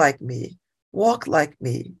looked like me, walked like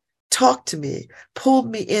me, talked to me, pulled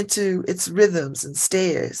me into its rhythms and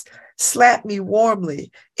stares, slapped me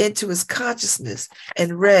warmly into his consciousness,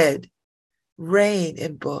 and read, rain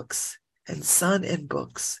in books and sun in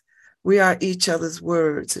books. We are each other's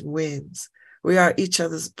words and winds. We are each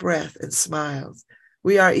other's breath and smiles.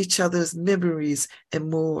 We are each other's memories and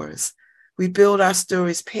moors. We build our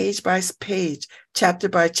stories page by page, chapter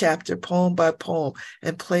by chapter, poem by poem,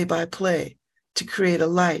 and play by play to create a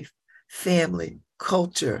life, family,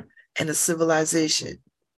 culture, and a civilization.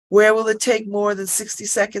 Where will it take more than 60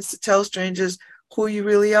 seconds to tell strangers who you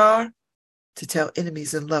really are? To tell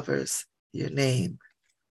enemies and lovers your name.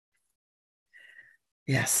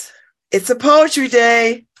 Yes, it's a poetry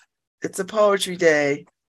day. It's a poetry day.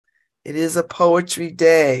 It is a poetry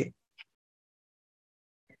day.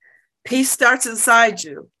 Peace starts inside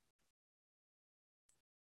you.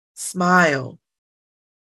 Smile.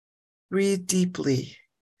 Breathe deeply.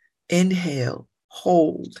 Inhale,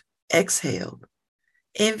 hold, exhale.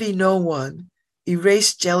 Envy no one.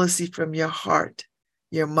 Erase jealousy from your heart,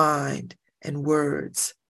 your mind, and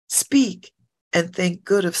words. Speak and think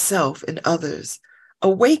good of self and others.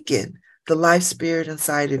 Awaken the life spirit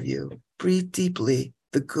inside of you. Breathe deeply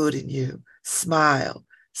the good in you. Smile.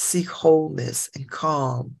 Seek wholeness and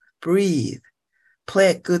calm. Breathe.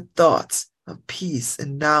 Plant good thoughts of peace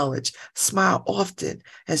and knowledge. Smile often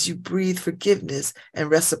as you breathe forgiveness and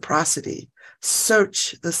reciprocity.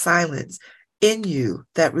 Search the silence in you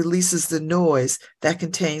that releases the noise that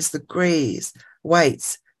contains the grays,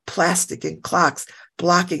 whites, plastic, and clocks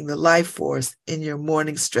blocking the life force in your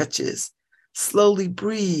morning stretches. Slowly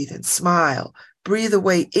breathe and smile. Breathe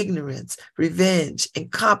away ignorance, revenge,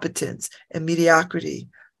 incompetence, and mediocrity.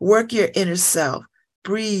 Work your inner self.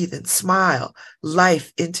 Breathe and smile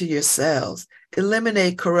life into your cells.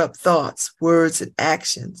 Eliminate corrupt thoughts, words, and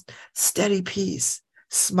actions. Steady peace.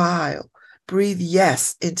 Smile. Breathe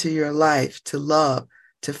yes into your life, to love,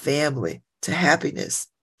 to family, to happiness,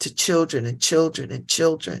 to children and children and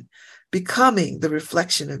children, becoming the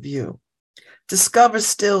reflection of you. Discover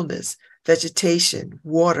stillness, vegetation,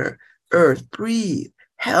 water, earth. Breathe,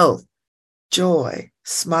 health, joy,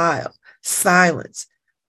 smile, silence.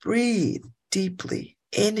 Breathe deeply.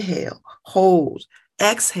 Inhale, hold,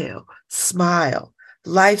 exhale, smile,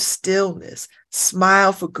 life stillness,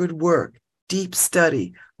 smile for good work, deep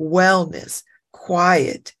study, wellness,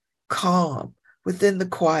 quiet, calm. Within the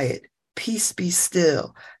quiet, peace be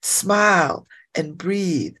still. Smile and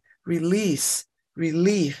breathe, release,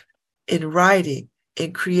 relief in writing,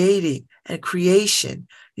 in creating and creation,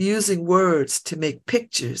 using words to make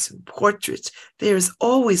pictures and portraits. There is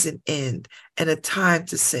always an end and a time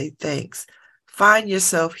to say thanks. Find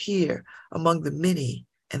yourself here among the many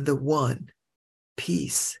and the one.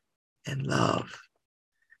 Peace and love.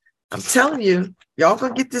 I'm telling you, y'all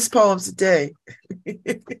gonna get these poems today.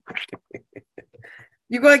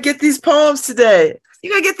 You're gonna get these poems today.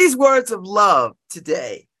 You're gonna get these words of love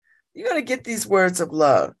today. You're gonna get these words of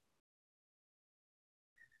love.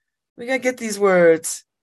 We're gonna get these words.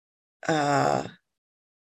 We're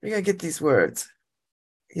gonna get these words.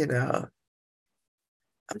 You know,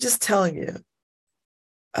 I'm just telling you.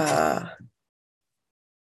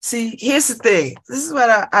 See, here's the thing. This is what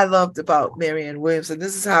I loved about Marianne Williamson.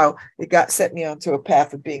 This is how it set me onto a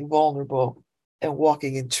path of being vulnerable and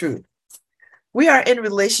walking in truth. We are in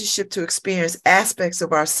relationship to experience aspects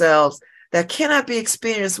of ourselves that cannot be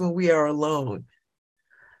experienced when we are alone.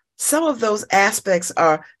 Some of those aspects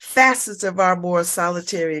are facets of our more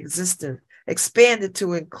solitary existence, expanded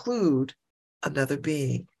to include another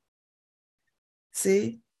being.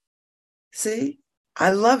 See?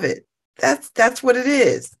 I love it. That's what it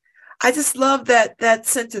is. I just love that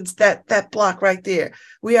sentence, that block right there.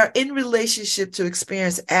 We are in relationship to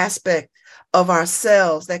experience aspect of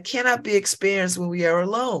ourselves that cannot be experienced when we are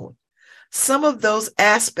alone. Some of those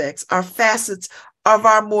aspects are facets of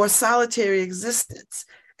our more solitary existence,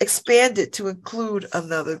 expanded to include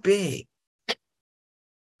another being.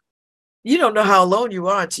 You don't know how alone you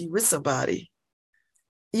are until you're with somebody.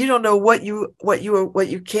 You don't know what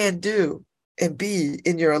you can do and be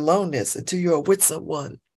in your aloneness until you are with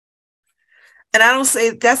someone. And I don't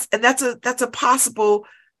say that's a possible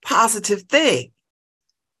positive thing.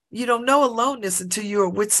 You don't know aloneness until you are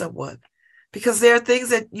with someone, because there are things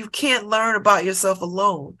that you can't learn about yourself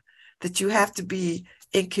alone, that you have to be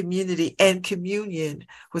in community and communion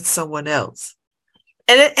with someone else.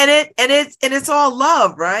 And it's all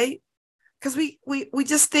love, right? Because we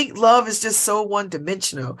just think love is just so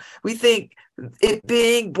one-dimensional. We think it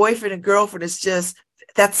being boyfriend and girlfriend is just,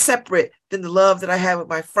 that's separate than the love that I have with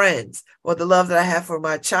my friends, or the love that I have for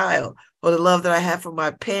my child, or the love that I have for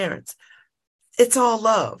my parents. It's all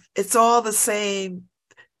love. It's all the same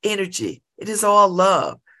energy. It is all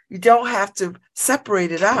love. You don't have to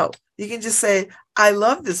separate it out. You can just say, I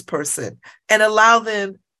love this person, and allow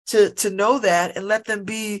them to know that, and let them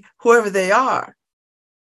be whoever they are.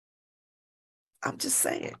 I'm just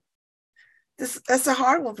saying. That's a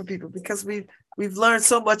hard one for people, because we've learned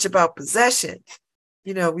so much about possession.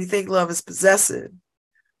 You know, we think love is possessive.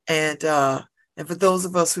 And for those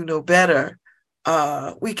of us who know better,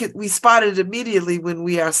 we spot it immediately when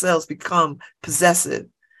we ourselves become possessive,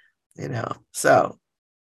 you know. So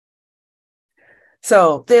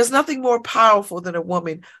there's nothing more powerful than a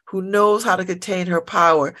woman who knows how to contain her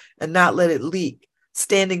power and not let it leak,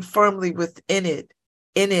 standing firmly within it,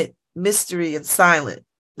 in it, mystery and silence,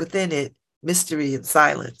 within it, mystery and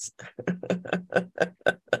silence.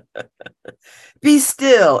 Be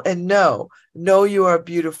still and know you are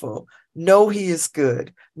beautiful. Know he is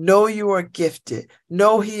good. Know you are gifted.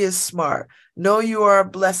 Know he is smart. Know you are a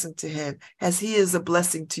blessing to him as he is a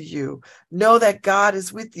blessing to you. Know that God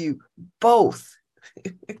is with you both.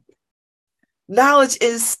 Knowledge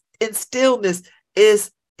is in stillness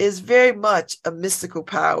is very much a mystical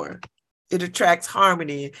power. It attracts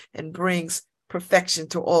harmony and brings perfection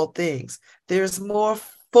to all things. There is more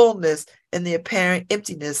fullness in the apparent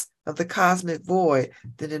emptiness of the cosmic void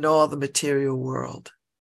than in all the material world.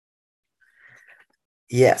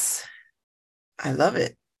 Yes, I love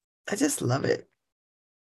it. I just love it.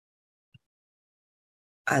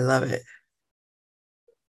 I love it.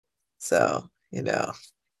 So, you know,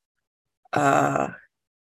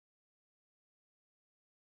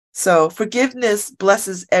 so forgiveness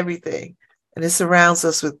blesses everything, and it surrounds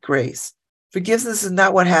us with grace. Forgiveness is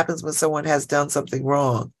not what happens when someone has done something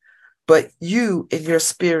wrong, but you in your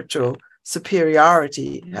spiritual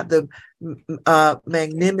superiority have the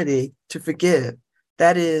magnanimity to forgive.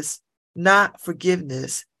 That is not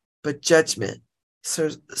forgiveness, but judgment,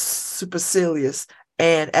 supercilious,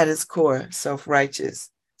 and at its core, self-righteous.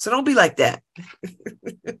 So don't be like that.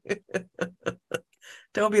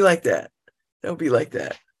 Don't be like that. Don't be like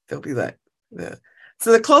that. Don't be like that.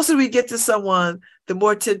 So the closer we get to someone, the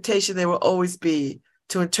more temptation there will always be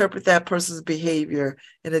to interpret that person's behavior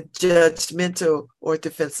in a judgmental or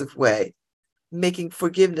defensive way. Making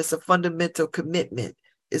forgiveness a fundamental commitment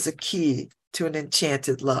is a key to an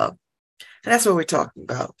enchanted love. And that's what we're talking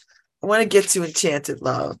about. I want to get to enchanted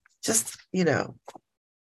love. Just, you know,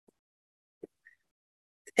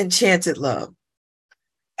 enchanted love.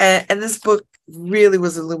 And this book really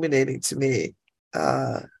was illuminating to me.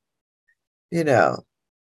 You know,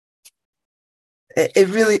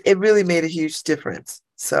 it really made a huge difference.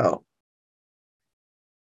 So,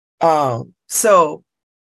 you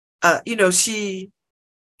know,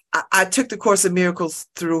 I took the Course of Miracles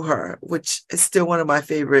through her, which is still one of my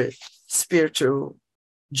favorite spiritual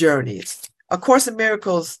journeys. A Course of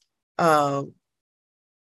Miracles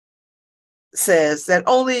says that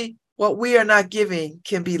only what we are not giving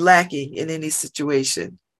can be lacking in any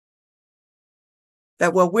situation.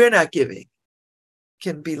 That what we're not giving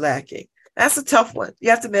can be lacking. That's a tough one. You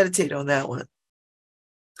have to meditate on that one.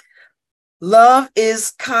 Love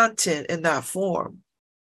is content and not form.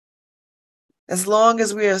 As long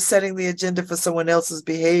as we are setting the agenda for someone else's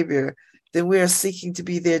behavior, then we are seeking to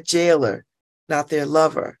be their jailer, not their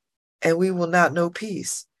lover, and we will not know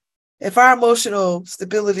peace. If our emotional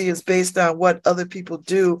stability is based on what other people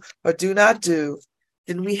do or do not do,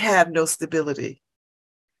 then we have no stability.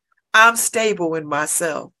 I'm stable in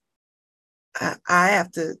myself. I have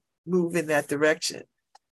to move in that direction.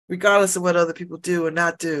 Regardless of what other people do or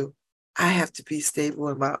not do, I have to be stable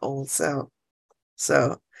in my own self.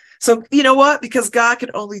 So you know what? Because God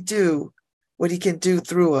can only do what he can do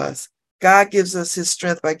through us. God gives us his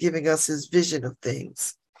strength by giving us his vision of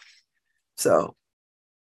things. So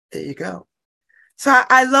there you go. So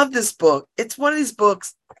I love this book. It's one of these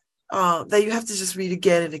books that you have to just read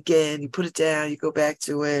again and again. You put it down, you go back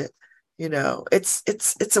to it. You know, it's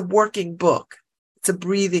a working book. It's a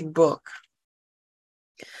breathing book.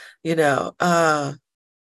 You know, I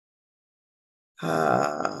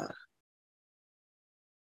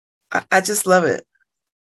just love it.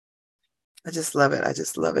 I just love it. I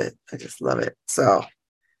just love it. I just love it. So,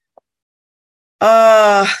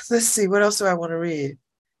 let's see. What else do I want to read?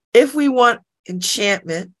 If we want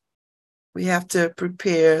enchantment, we have to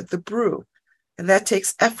prepare the brew, and that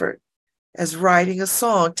takes effort. As writing a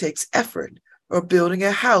song takes effort, or building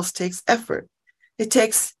a house takes effort. It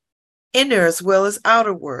takes inner as well as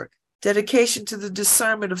outer work, dedication to the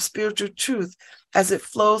discernment of spiritual truth as it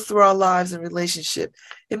flows through our lives and relationship.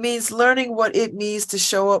 It means learning what it means to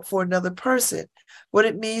show up for another person, what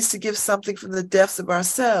it means to give something from the depths of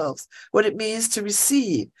ourselves, what it means to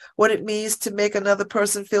receive, what it means to make another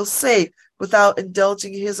person feel safe without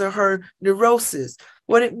indulging his or her neurosis,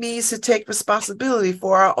 what it means to take responsibility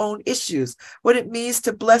for our own issues, what it means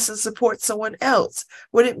to bless and support someone else,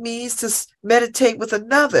 what it means to meditate with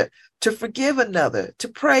another, to forgive another, to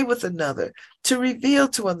pray with another, to reveal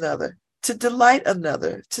to another, to delight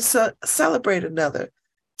another, to celebrate another,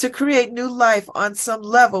 to create new life on some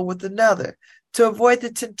level with another, to avoid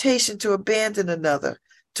the temptation to abandon another,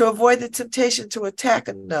 to avoid the temptation to attack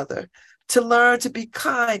another, to learn to be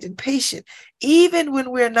kind and patient, even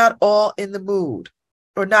when we're not all in the mood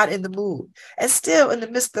or not in the mood. And still in the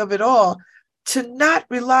midst of it all, to not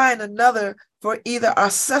rely on another for either our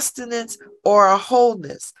sustenance or our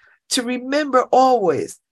wholeness, to remember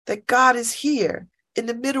always that God is here in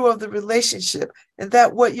the middle of the relationship and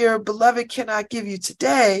that what your beloved cannot give you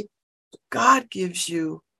today, God gives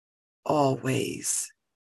you always.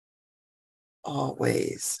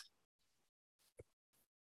 Always.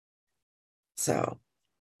 So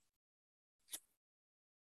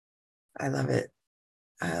I love it.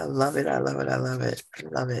 I love it. I love it. I love it. I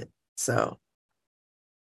love it. So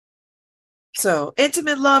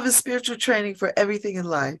intimate love is spiritual training for everything in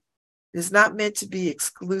life. It is not meant to be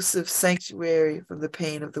exclusive sanctuary from the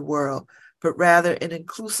pain of the world, but rather an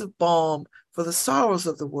inclusive balm for the sorrows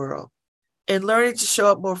of the world. In learning to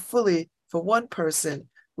show up more fully for one person,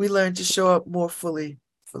 we learn to show up more fully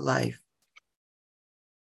for life.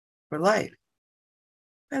 For life.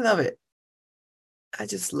 I love it. I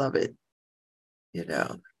just love it. You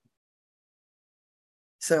know.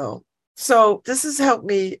 So this has helped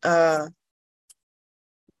me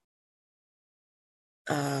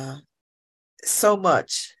so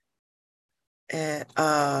much. And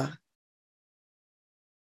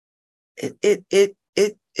it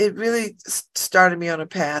really started me on a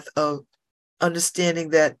path of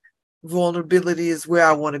understanding that vulnerability is where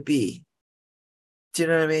I want to be. Do you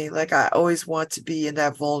know what I mean? Like I always want to be in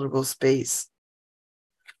that vulnerable space.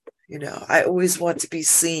 You know, I always want to be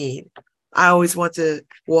seen. I always want to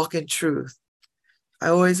walk in truth. I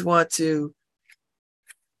always want to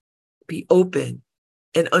be open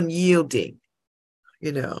and unyielding.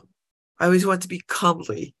 You know, I always want to be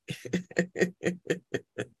comely.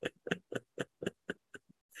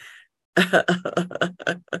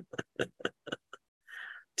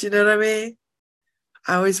 Do you know what I mean?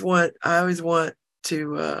 I always want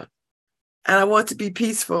to, and I want to be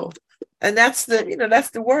peaceful. And that's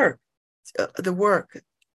that's the work.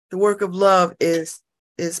 The work of love is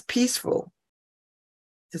peaceful.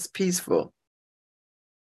 It's peaceful.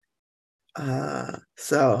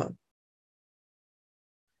 So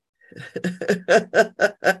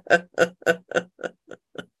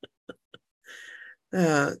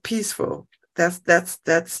peaceful. That's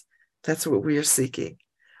what we are seeking.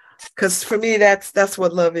 Because for me, that's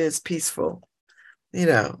what love is, peaceful.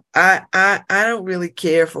 I don't really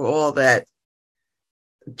care for all that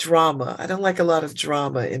drama. I don't like a lot of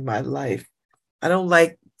drama in my life. I don't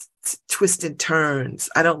like twists and turns.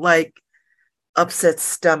 I don't like upset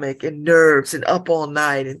stomach and nerves and up all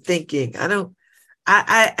night and thinking. I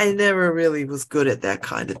never really was good at that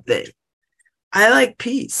kind of thing. I like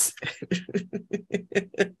peace.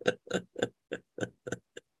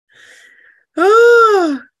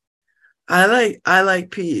 Oh, I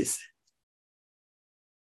like peace.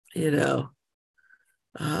 I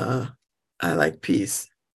like peace.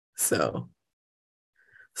 So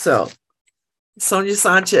Sonia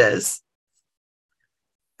Sanchez,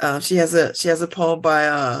 she has a poem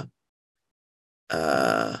by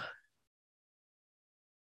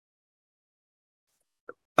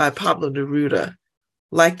Pablo Neruda.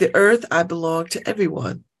 Like the earth, I belong to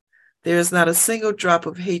everyone. There is not a single drop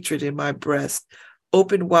of hatred in my breast.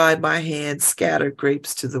 Open wide my hands, scatter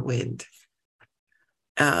grapes to the wind.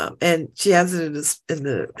 And she has it in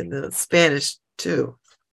the Spanish too.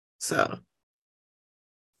 So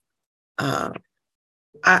I'm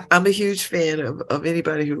a huge fan of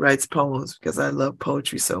anybody who writes poems because I love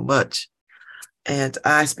poetry so much. And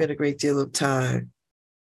I spend a great deal of time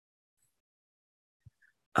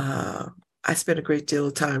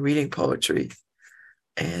reading poetry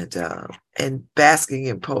and basking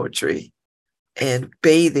in poetry and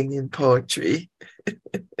bathing in poetry.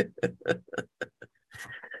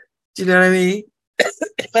 Do you know what I mean?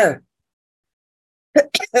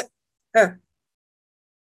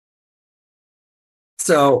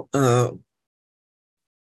 So,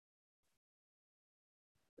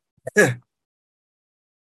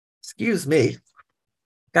 excuse me,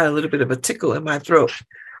 got a little bit of a tickle in my throat.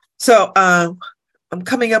 So, I'm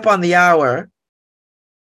coming up on the hour,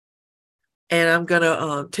 and I'm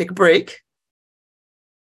gonna take a break,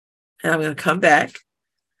 and I'm gonna come back,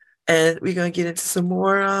 and we're gonna get into some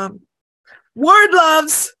more word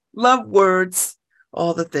love words,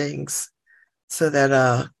 all the things, so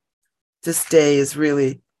that this day is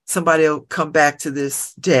really, somebody will come back to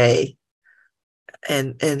this day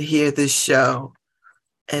and hear this show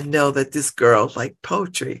and know that this girl liked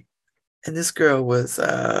poetry. And this girl was,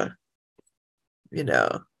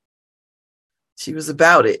 she was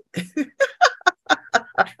about it.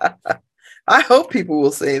 I hope people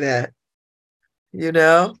will say that,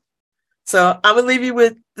 So I'm going to leave you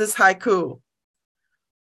with this haiku.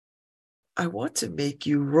 I want to make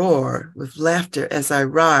you roar with laughter as I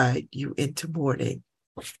ride you into morning.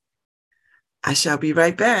 I shall be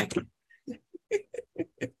right back.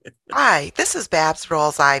 Hi, this is Babz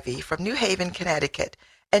Rawls-Ivy from New Haven, Connecticut,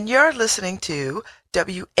 and you're listening to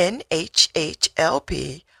WNHHLP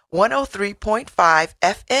 103.5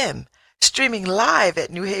 FM, streaming live at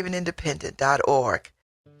newhavenindependent.org.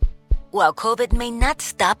 While COVID may not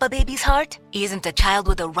stop a baby's heart, isn't a child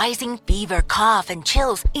with a rising fever, cough, and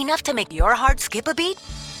chills enough to make your heart skip a beat?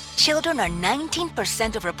 Children are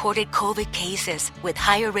 19% of reported COVID cases, with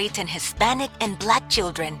higher rates in Hispanic and Black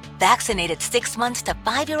children. Vaccinated 6 months to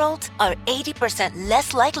 5-year-olds are 80%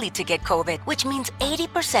 less likely to get COVID, which means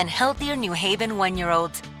 80% healthier New Haven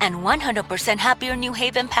 1-year-olds and 100% happier New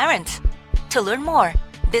Haven parents. To learn more,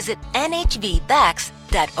 visit nhvvax.org.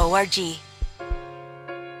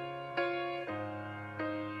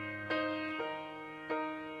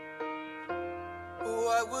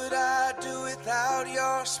 What would I do without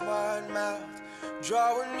your smart mouth?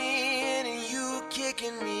 Drawing me in and you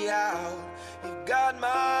kicking me out. You got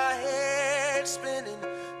my head spinning,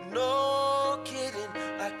 no kidding.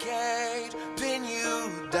 I can't pin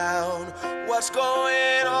you down. What's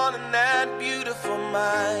going on in that beautiful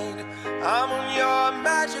mind? I'm on your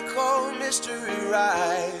magical mystery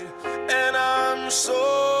ride, and I'm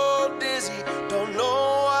so dizzy, don't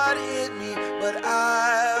know what hit me, but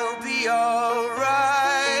I'll be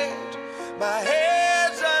alright. My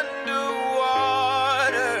head's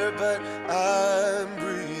underwater, but I'm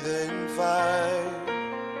breathing fine.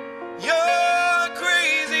 You're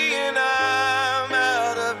crazy and I'm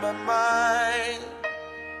out of my mind,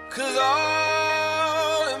 'cause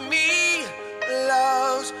all of me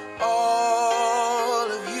loves all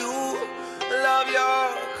of you. Love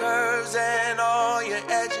your curves and all your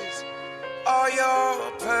edges, all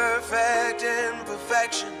your perfect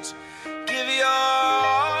imperfections. Give your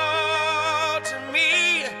all to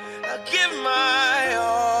me, I'll give my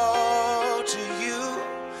all to you.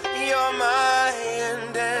 You're my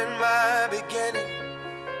end and my beginning,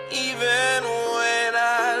 even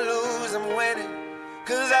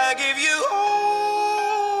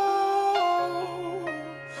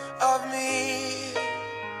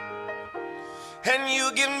and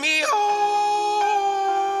you give me all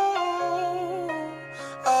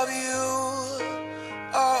of you.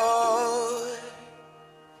 Oh,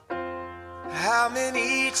 how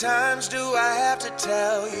many times do I have to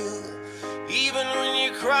tell you? Even when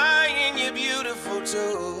you're crying, you're beautiful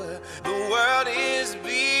too. The world is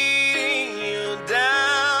beating you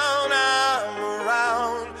down. I'm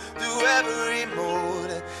around through every mood.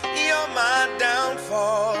 You're my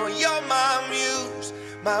downfall, you're my muse,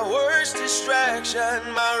 my worst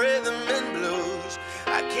distraction, my rhythm and blues.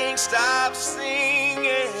 I can't stop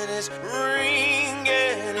singing, it's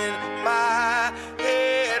ringing in my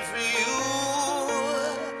head for you.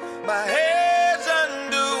 My head's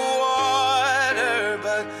underwater,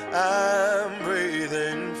 but I'm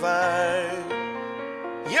breathing fine.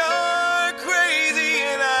 You're crazy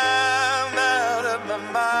and I'm out of my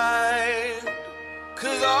mind.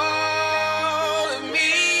 'Cause all of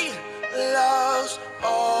me loves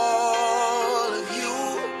all of you.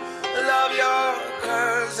 Love your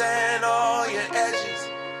curves and all your edges,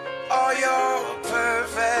 all your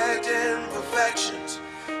perfect imperfections.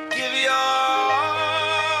 Give your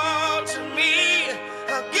all to me,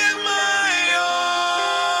 I'll give my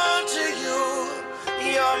all to you.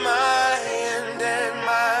 You're my end and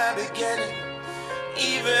my beginning.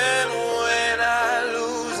 Even when I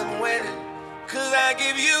lose, I'm winning. 'Cause I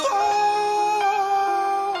give you all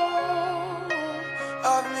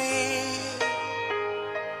of me,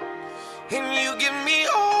 and you give me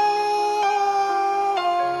all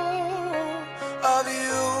of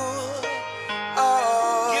you.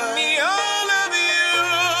 Oh, give me all of you.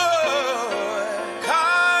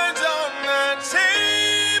 Cards on the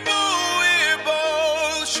table, we're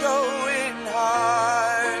both showing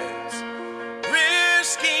hearts,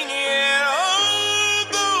 risking it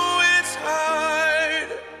although it's hard.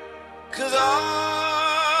 'Cause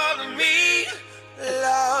all of me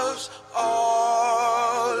loves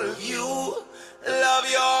all of you. Love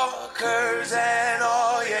your curves and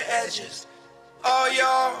all your edges, all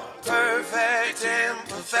your perfect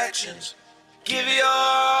imperfections. Give your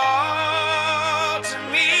all to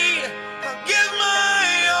me, I'll give my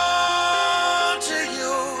all to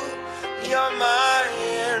you. You're my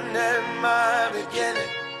end and my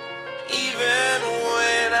beginning. Even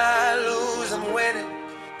when I lose, I'm winning.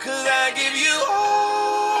 'Cause I give you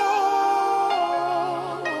all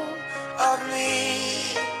of me,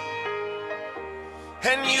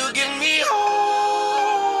 and you give me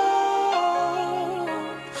all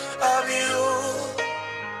of you.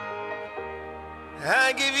 I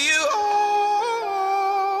give you all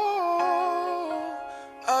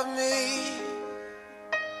of me,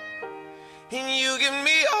 and you give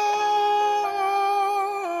me all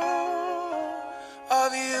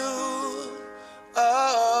of you.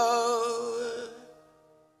 Oh.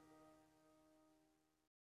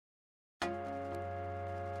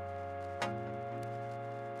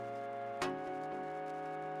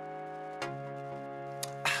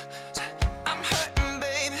 I'm hurting,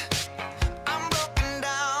 baby. I'm broken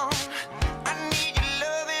down.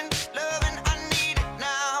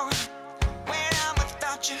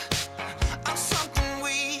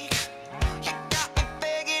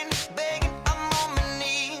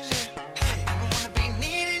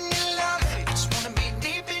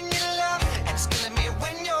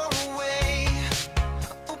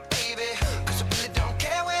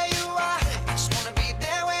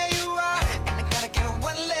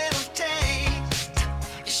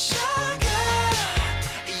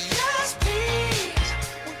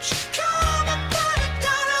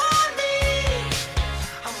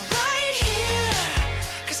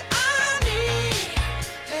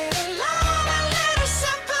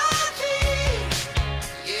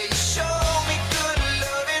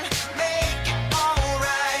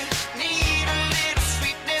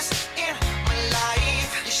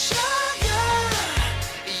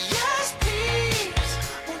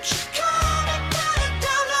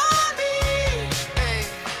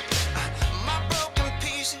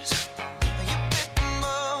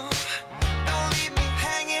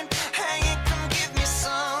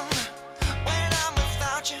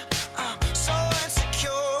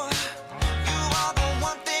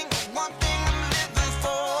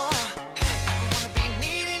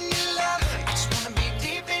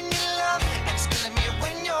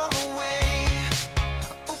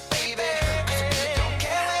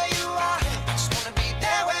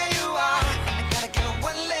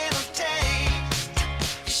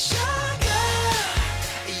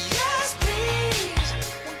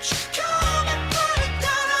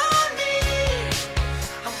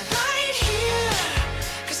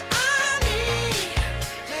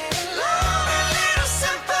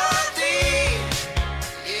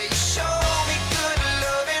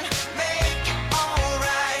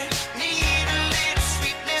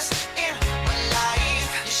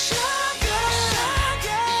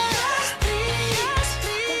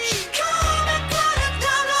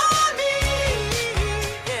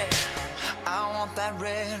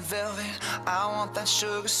 want that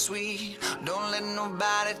sugar sweet. Don't let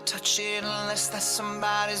nobody touch it unless that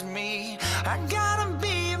somebody's me. I gotta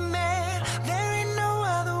be a man, there ain't no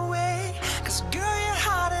other way. Cause girl, you're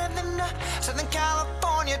hotter than a Southern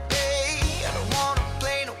California day. I don't wanna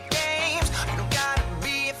play no games, you don't gotta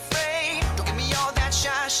be afraid. Don't give me all that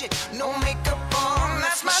shy shit, no makeup on,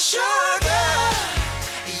 that's my sugar.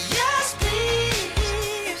 Yes,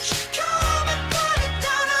 please, come and put it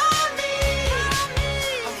down on me. I'm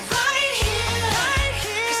right here,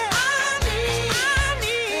 cause I need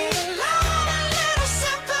a love, a little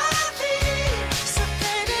sympathy. So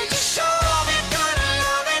baby, just show me good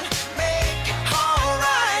loving, make it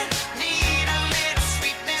alright. Need a little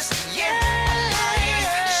sweetness, yeah,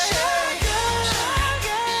 sugar,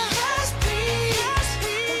 yes, please,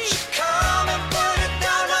 won't you come and put it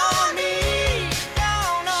down on me,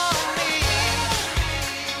 down on me.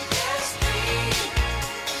 Yes, please,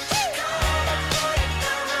 come and put it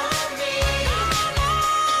down on me. I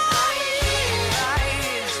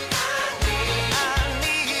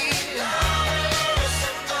need love, a little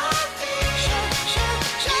sympathy.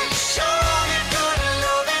 Show me good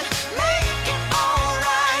loving, make it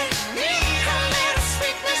alright. Need a little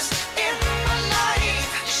sweetness in my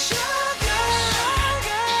life. Sugar,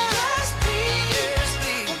 yes please,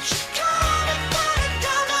 won't you come and put it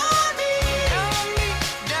down on me,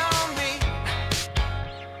 down on me.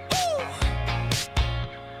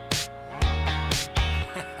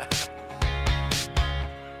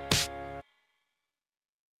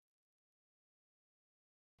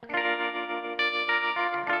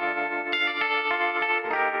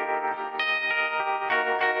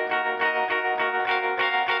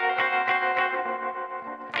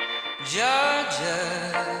 Georgia,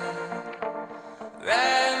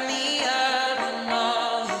 wrap me up in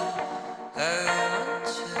all you hurt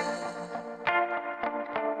you.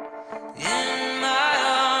 In my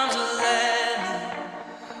arms, oh, let me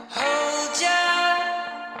hold ya.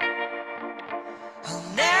 I'll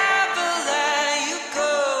never let you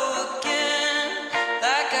go again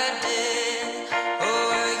like I did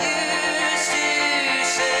or used to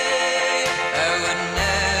say. I would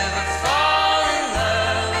never fall in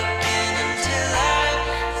love again until I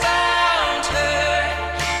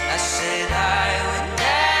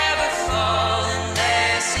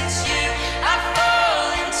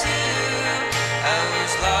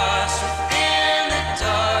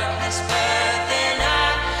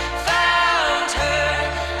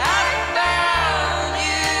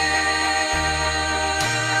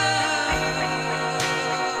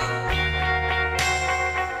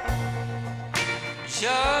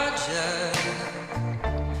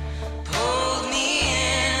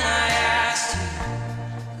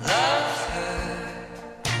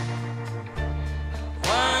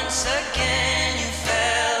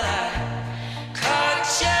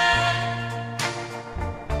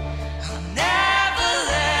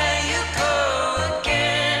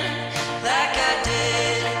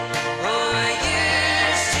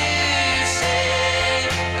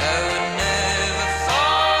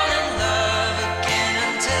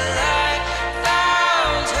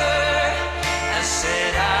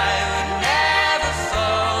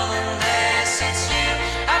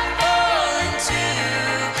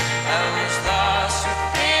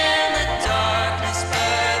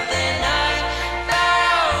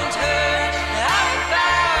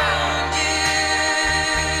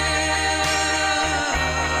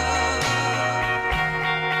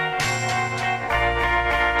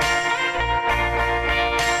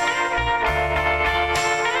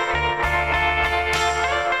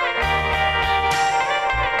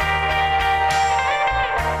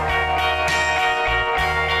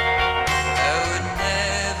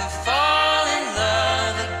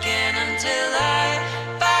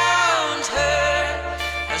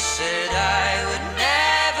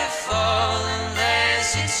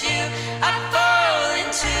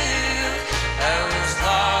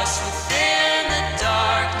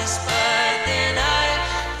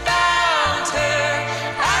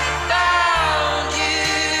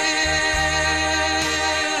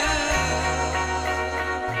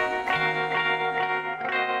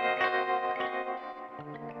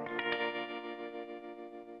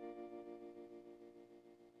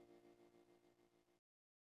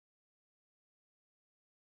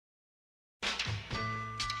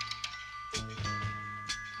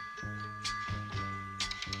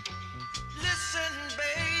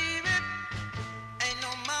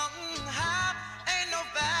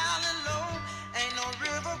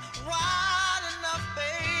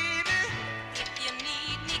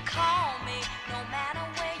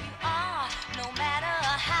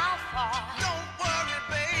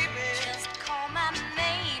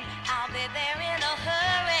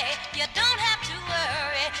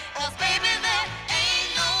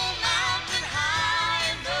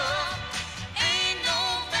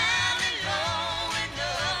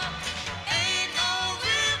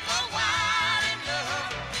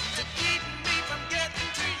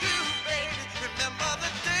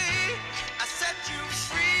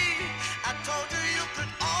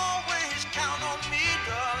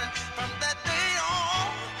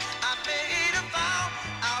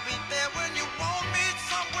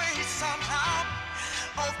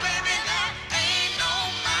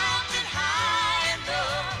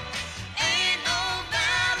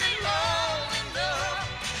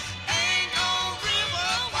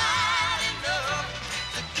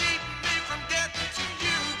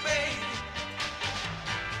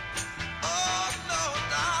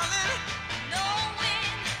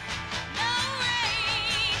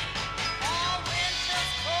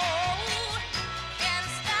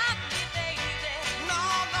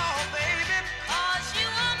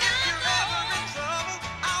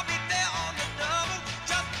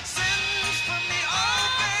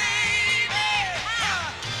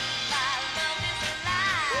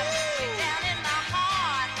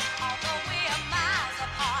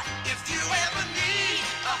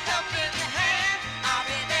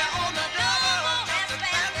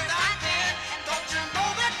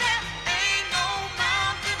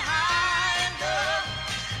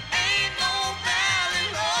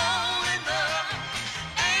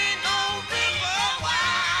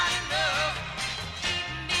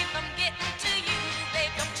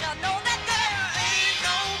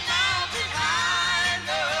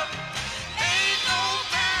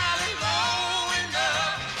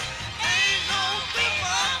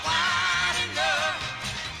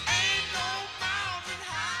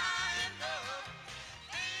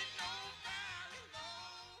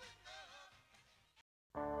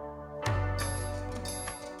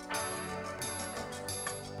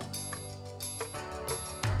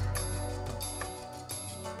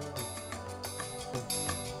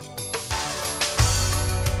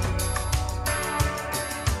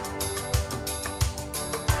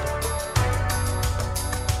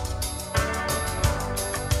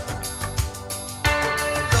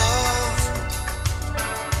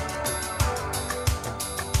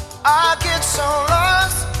so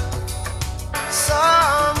lost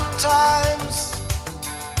sometimes.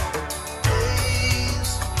 Days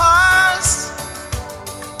pass,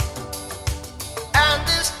 and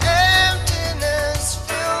this emptiness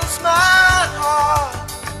fills my heart.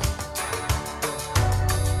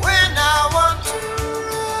 When I want to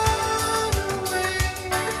run away,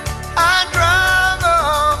 I drive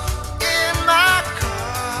off in my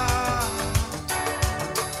car.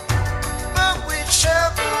 But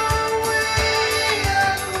whichever way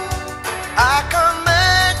I go, I come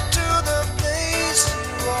back to the place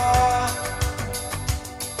you are.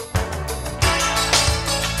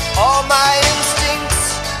 All my instincts,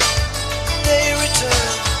 they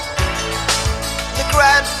return. The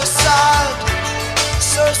grand facade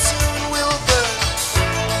so soon will burn.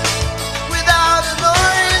 Without a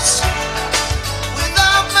noise,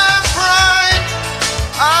 without my pride,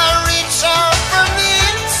 I reach out from the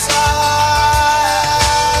inside.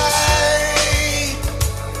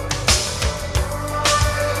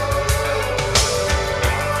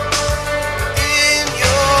 In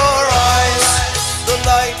your eyes, the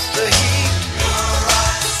light, the heat.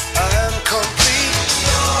 I am complete.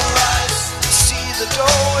 See the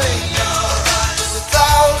doorway, the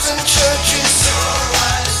thousand churches,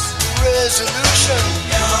 resolution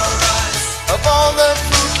of all the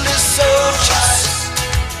fruitless searches.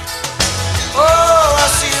 Oh, I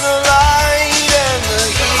see the light and the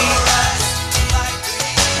heat.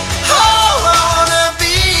 Oh, I wanna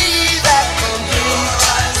be that complete.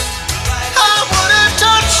 I wanna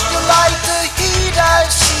touch the light, the heat I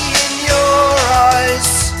see in your eyes.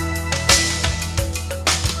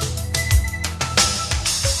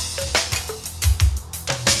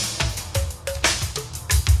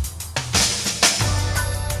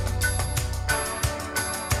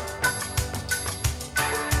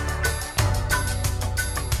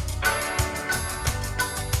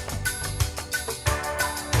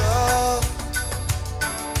 Love,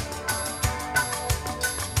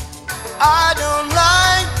 I don't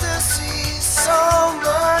like to see so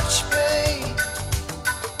much pain,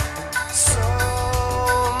 so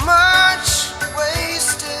much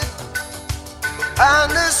wasted,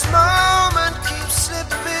 and this moment keeps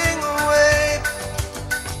slipping away.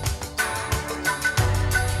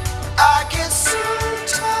 I get so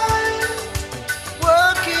tired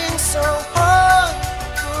working so hard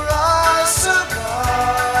for our survival.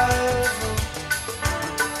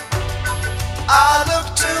 I look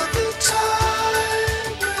to the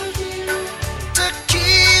time with you to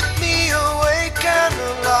keep me awake and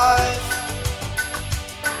alive.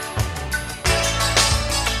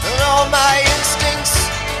 And all my instincts,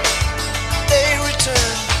 they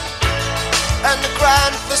return. And the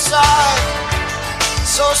grand facade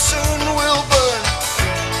so soon will burn.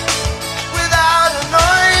 Without a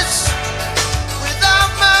noise,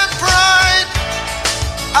 without my pride,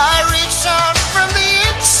 I reach out from the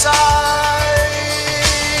inside.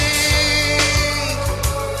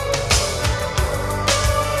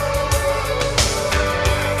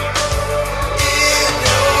 In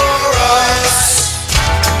your eyes,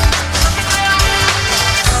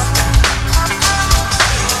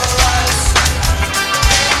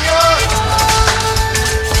 in your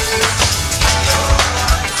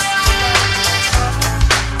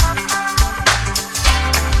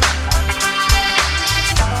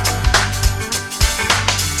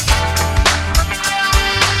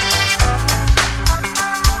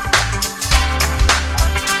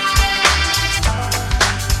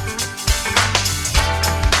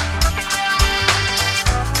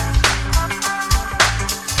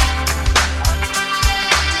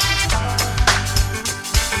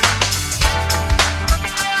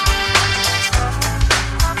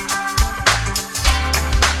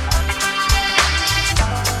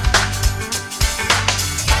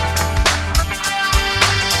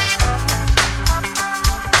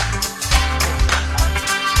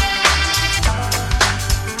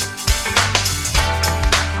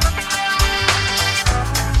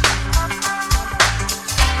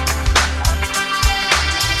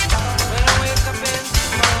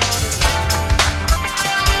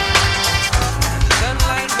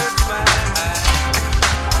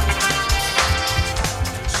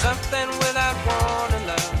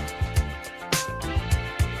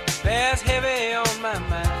bears heavy on my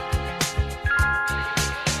mind.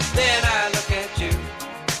 Then I look at you,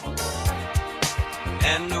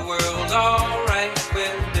 and the world's alright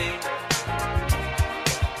with me.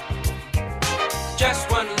 Just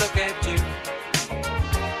one look at you,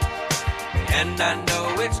 and I know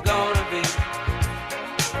it's gonna be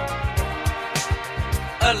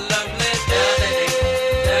a lovely day.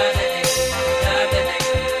 Da-da-day, da-da-day,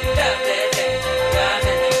 da-da-day, da-da-day,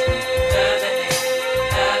 da-da-day, da-da-day.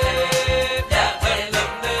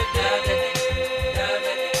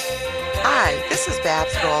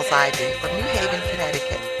 Rawls-Ivy from New Haven,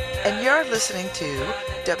 Connecticut, and you're listening to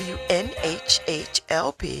WNHHLP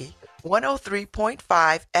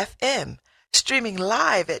 103.5 FM, streaming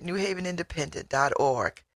live at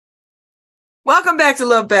newhavenindependent.org. Welcome back to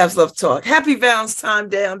LoveBabz, Love Talk. Happy Valentine's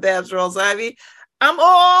Day. I'm Babz Rawls-Ivy. I'm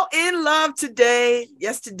all in love today,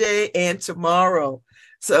 yesterday, and tomorrow.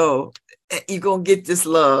 So you're going to get this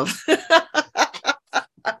love.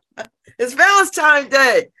 It's Valentine's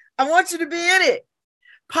Day. I want you to be in it.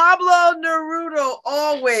 Pablo Neruda,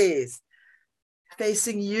 always.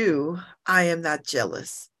 Facing you, I am not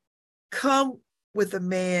jealous. Come with a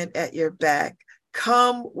man at your back.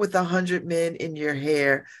 Come with 100 men in your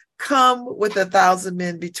hair. Come with 1,000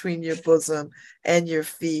 men between your bosom and your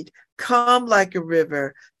feet. Come like a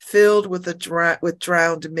river filled with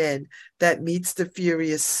drowned men that meets the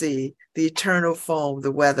furious sea, the eternal foam,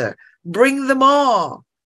 the weather. Bring them all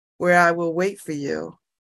where I will wait for you.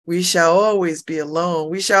 We shall always be alone.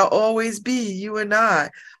 We shall always be, you and I,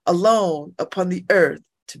 alone upon the earth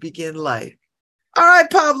to begin life. All right,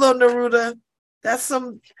 Pablo Neruda, that's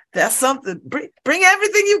something. Bring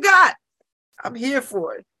everything you got. I'm here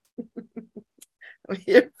for it. I'm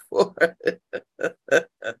here for it.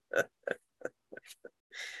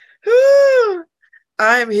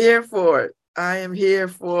 I am here for it. I am here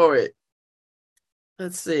for it.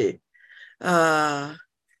 Let's see.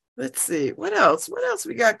 What else? What else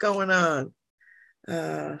we got going on?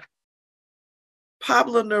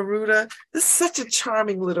 Pablo Neruda. This is such a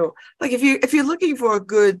charming little, like if you're looking for a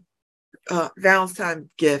good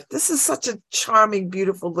Valentine gift, this is such a charming,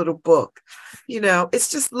 beautiful little book. You know,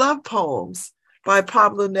 it's just love poems by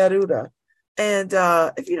Pablo Neruda. And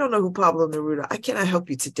if you don't know who Pablo Neruda, I cannot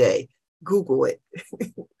help you today. Google it.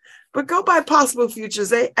 But go by Possible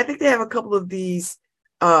Futures. I think they have a couple of these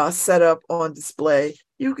set up on display.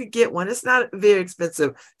 You could get one. It's not very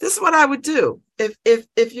expensive. This is what I would do.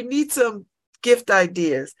 If you need some gift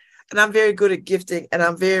ideas, and I'm very good at gifting, and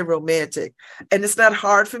I'm very romantic. And it's not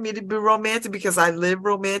hard for me to be romantic because I live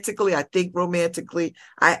romantically, I think romantically,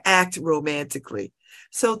 I act romantically.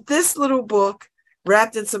 So this little book,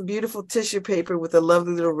 wrapped in some beautiful tissue paper with a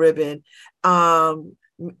lovely little ribbon,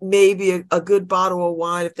 maybe a good bottle of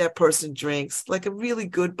wine if that person drinks, like a really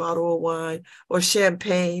good bottle of wine or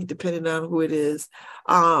champagne, depending on who it is.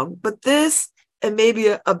 But this, and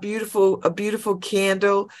maybe a beautiful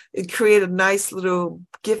candle, and create a nice little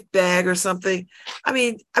gift bag or something. I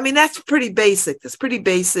mean that's pretty basic. That's pretty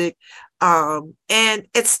basic, and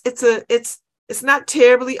it's not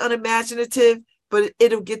terribly unimaginative, but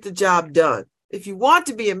it'll get the job done. If you want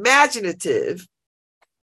to be imaginative,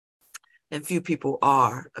 and few people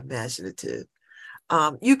are imaginative,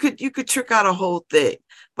 you could trick out a whole thing.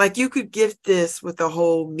 Like you could gift this with a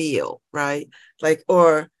whole meal, right? Like,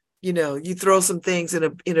 or you throw some things in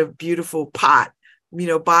a beautiful pot,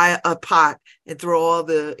 buy a pot and throw all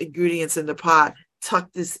the ingredients in the pot,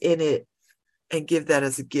 tuck this in it and give that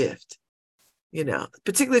as a gift,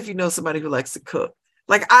 particularly if you know somebody who likes to cook.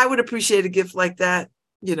 Like I would appreciate a gift like that,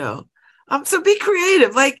 so be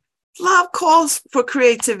creative. Like love calls for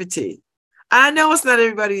creativity. I know it's not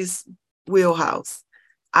everybody's wheelhouse.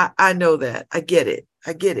 I know that. I get it.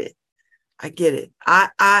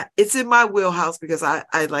 It's in my wheelhouse because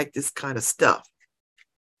I like this kind of stuff.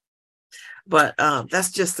 But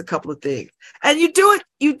that's just a couple of things. And you do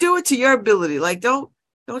it to your ability. Like don't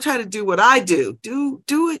try to do what I do. Do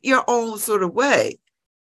it your own sort of way,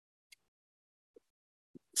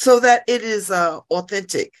 so that it is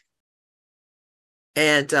authentic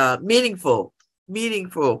and meaningful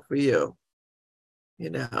for you.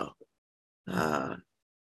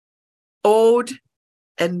 Ode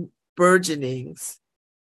and Burgeonings.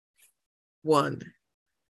 1.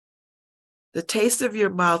 The taste of your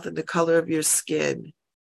mouth and the color of your skin,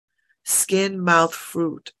 mouth,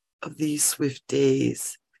 fruit of these swift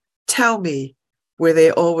days. Tell me, were they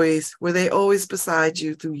always beside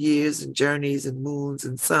you through years and journeys and moons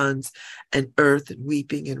and suns and earth and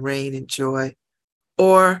weeping and rain and joy?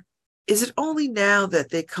 Or is it only now that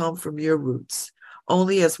they come from your roots,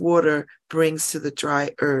 only as water brings to the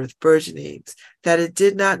dry earth burgeonings that it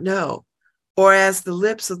did not know? Or as the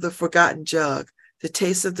lips of the forgotten jug, the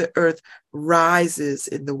taste of the earth rises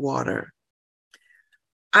in the water?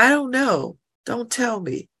 I don't know. Don't tell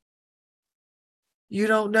me. You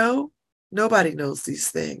don't know? Nobody knows these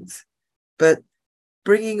things. But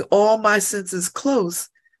bringing all my senses close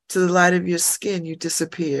to the light of your skin, you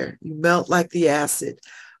disappear. You melt like the acid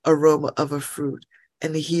aroma of a fruit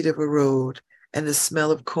and the heat of a road and the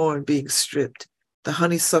smell of corn being stripped, the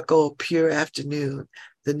honeysuckle pure afternoon,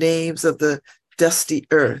 the names of the dusty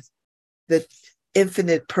earth, the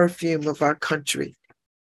infinite perfume of our country.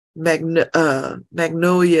 magnolia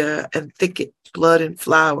and thicket, blood and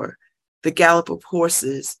flower, the gallop of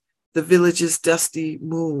horses, the village's dusty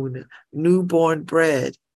moon, newborn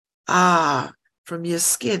bread. Ah, from your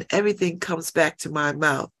skin, everything comes back to my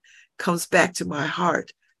mouth, comes back to my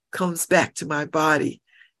heart, comes back to my body.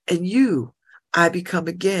 And you, I become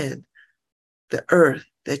again, the earth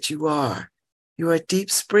that you are. You are deep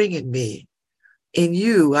spring in me. In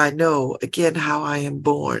you, I know again how I am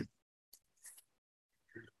born.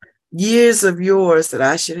 Years of yours that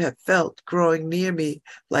I should have felt growing near me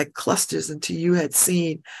like clusters until you had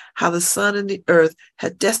seen how the sun and the earth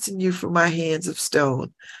had destined you for my hands of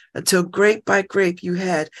stone, until grape by grape you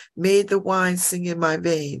had made the wine sing in my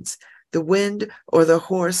veins. The wind or the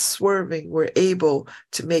horse swerving were able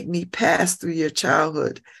to make me pass through your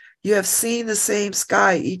childhood. You have seen the same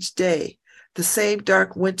sky each day, the same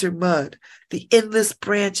dark winter mud, the endless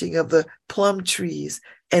branching of the plum trees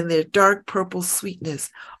and their dark purple sweetness,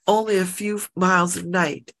 only a few miles of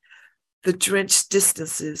night, the drenched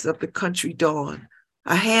distances of the country dawn.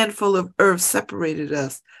 A handful of earth separated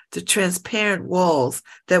us, the transparent walls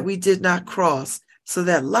that we did not cross, so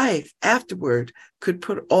that life afterward could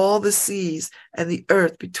put all the seas and the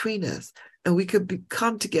earth between us, and we could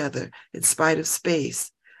come together in spite of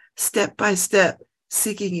space, step by step,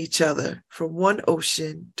 seeking each other from one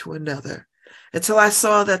ocean to another, until I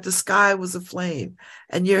saw that the sky was aflame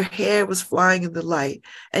and your hair was flying in the light,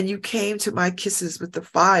 and you came to my kisses with the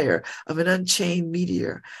fire of an unchained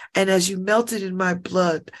meteor. And as you melted in my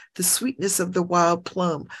blood, the sweetness of the wild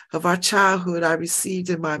plum of our childhood I received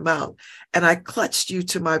in my mouth, and I clutched you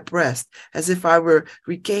to my breast as if I were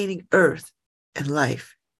regaining earth and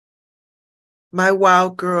life. My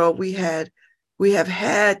wild girl, we have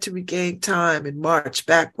had to regain time and march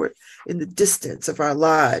backward in the distance of our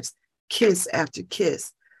lives, kiss after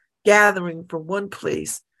kiss, gathering from one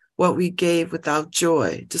place what we gave without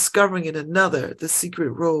joy, discovering in another the secret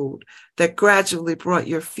road that gradually brought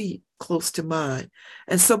your feet close to mine.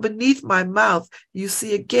 And so beneath my mouth, you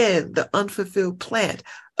see again the unfulfilled plant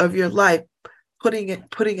of your life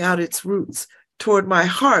putting out its roots toward my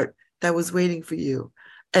heart that was waiting for you.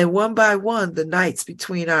 And one by one, the nights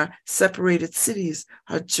between our separated cities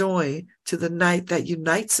are joined to the night that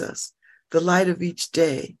unites us, the light of each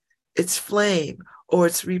day, its flame or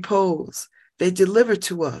its repose. They deliver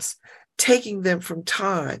to us, taking them from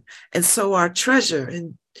time. And so our treasure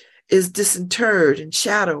is disinterred in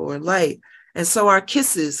shadow or light. And so our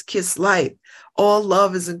kisses kiss light. All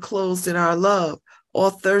love is enclosed in our love.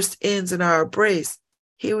 All thirst ends in our embrace.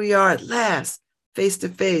 Here we are at last, face to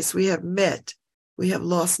face. We have met. We have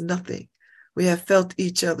lost nothing. We have felt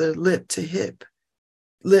each other lip to hip,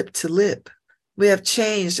 lip to lip. We have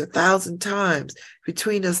changed 1,000 times,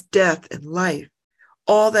 between us death and life.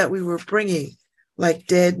 All that we were bringing like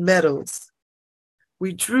dead metals,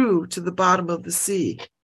 we drew to the bottom of the sea.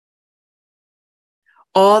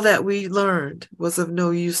 All that we learned was of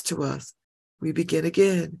no use to us. We begin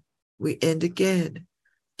again. We end again.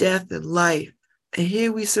 Death and life. And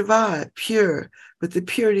here we survive, pure, with the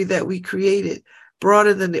purity that we created,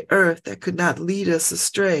 broader than the earth that could not lead us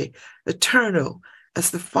astray, eternal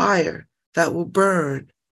as the fire that will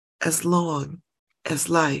burn as long as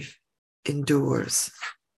life endures.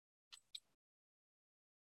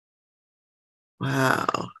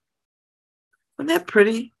 Wow. Isn't that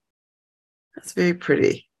pretty? That's very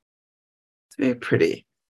pretty. It's very pretty.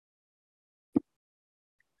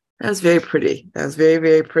 That's very pretty. That's very,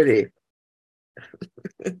 very pretty.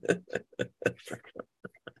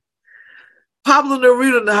 Pablo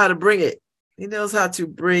Neruda knows how to bring it. He knows how to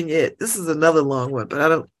bring it. This is another long one, but I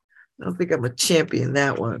don't think I'm a champion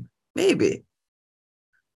that one. Maybe.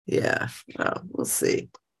 Yeah. Well, we'll see.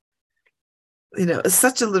 You know, it's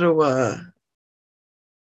such a little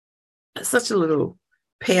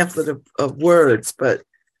pamphlet of words, but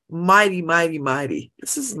mighty, mighty, mighty.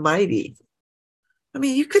 This is mighty. I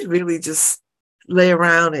mean, you could really just lay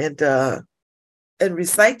around and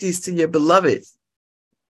recite these to your beloved.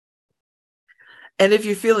 And if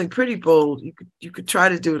you're feeling pretty bold, you could try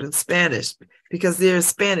to do it in Spanish, because there's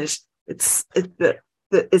Spanish. It's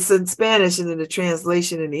in Spanish and then the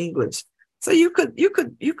translation in English. So you could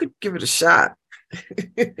give it a shot.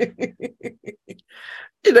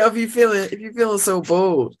 You know, if you're feeling so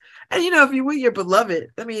bold, and you know, if you're with your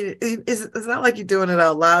beloved, I mean, it's not like you're doing it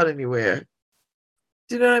out loud anywhere.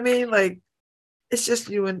 Do you know what I mean? Like, it's just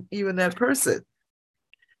you and that person.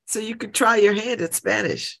 So you could try your hand at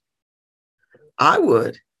Spanish. I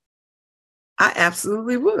would. I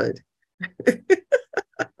absolutely would.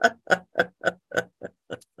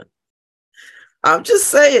 I'm just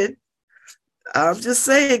saying.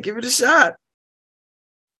 Give it a shot.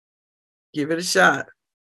 Give it a shot.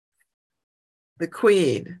 the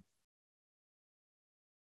queen.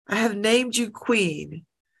 I have named you queen.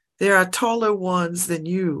 There are taller ones than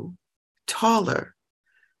you, taller.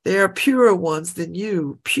 There are purer ones than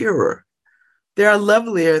you, purer. There are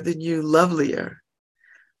lovelier than you, lovelier.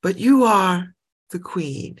 But you are the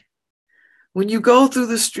queen. When you go through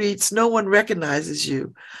the streets, no one recognizes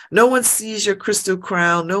you. No one sees your crystal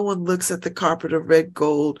crown. No one looks at the carpet of red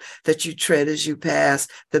gold that you tread as you pass,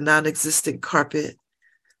 the non-existent carpet.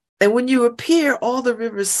 And when you appear, all the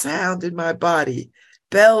rivers sound in my body.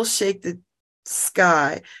 Bells shake the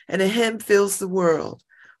sky, and a hymn fills the world.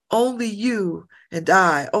 Only you and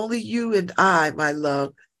I, my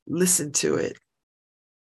love, listen to it.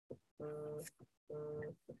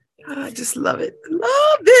 I just love it.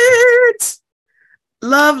 Love it.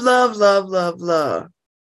 Love, love, love, love, love.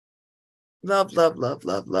 Love, love, love,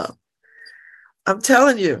 love, love. I'm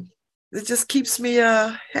telling you, it just keeps me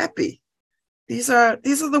happy. These are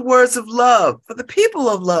the words of love for the people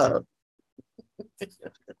of love.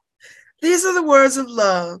 These are the words of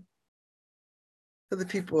love for the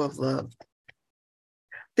people of love.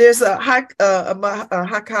 There's a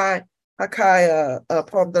Hakai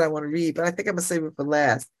poem that I want to read, but I think I'm gonna save it for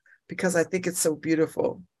last because I think it's so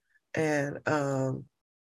beautiful. And I'm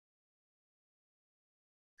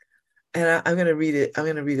gonna read it. I'm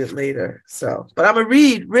gonna read it later. So, but I'm gonna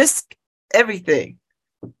read Risk Everything.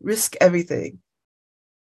 Risk Everything.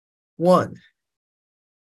 1.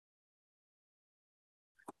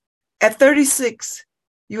 At 36,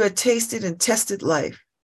 you had tasted and tested life.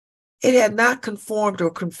 It had not conformed or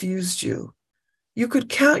confused you. You could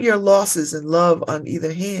count your losses in love on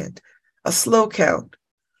either hand, a slow count,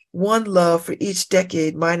 one love for each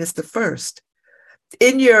decade minus the first.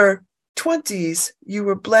 In your 20s, you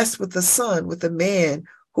were blessed with a son, with a man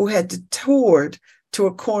who had detoured to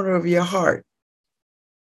a corner of your heart.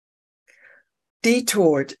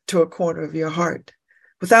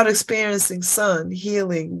 Without experiencing sun,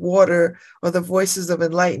 healing, water, or the voices of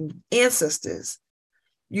enlightened ancestors.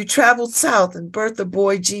 You traveled south and birthed a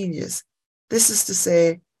boy genius. This is to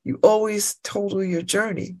say, you always totaled your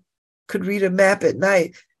journey, could read a map at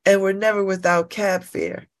night, and were never without cab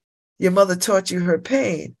fare. Your mother taught you her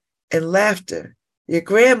pain and laughter. Your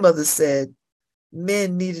grandmother said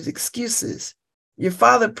men needed excuses. Your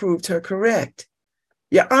father proved her correct.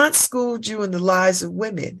 Your aunt schooled you in the lives of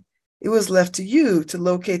women. It was left to you to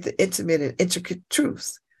locate the intimate and intricate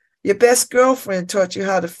truths. Your best girlfriend taught you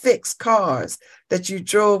how to fix cars that you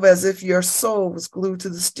drove as if your soul was glued to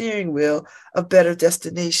the steering wheel of better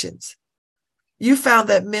destinations. You found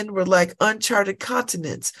that men were like uncharted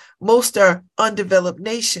continents. Most are undeveloped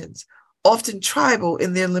nations, often tribal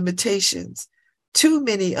in their limitations. Too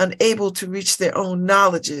many unable to reach their own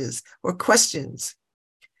knowledges or questions.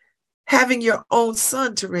 Having your own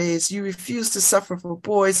son to raise, you refused to suffer for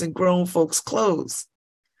boys and grown folks' clothes.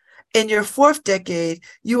 In your 4th decade,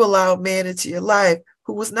 you allowed man into your life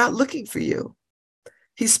who was not looking for you.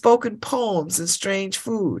 He spoke in poems and strange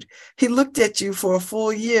food. He looked at you for a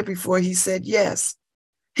full year before he said yes.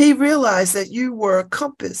 He realized that you were a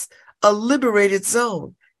compass, a liberated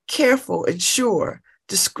zone, careful and sure,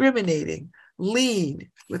 discriminating, lean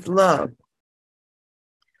with love.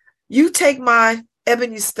 You take my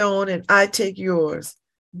ebony stone and I take yours.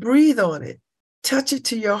 Breathe on it. Touch it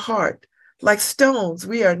to your heart. Like stones,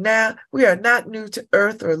 we are not new to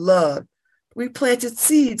earth or love. We planted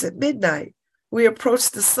seeds at midnight. We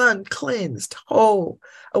approached the sun cleansed, whole,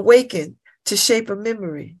 awakened to shape a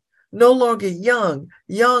memory. No longer young.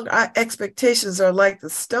 Our expectations are like the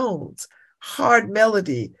stones. Hard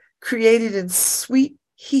melody, created in sweet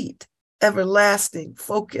heat, everlasting,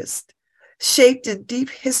 focused. Shaped in deep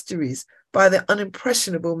histories by the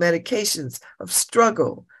unimpressionable medications of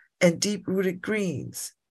struggle and deep-rooted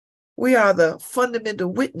greens. We are the fundamental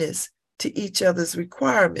witness to each other's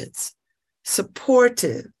requirements,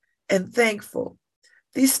 supportive and thankful.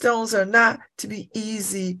 These stones are not to be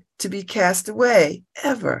easy to be cast away,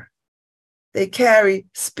 ever. They carry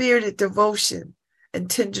spirited devotion and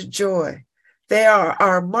tender joy. They are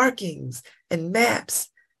our markings and maps.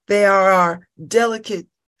 They are our delicate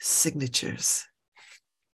signatures.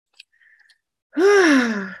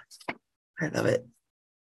 I love it.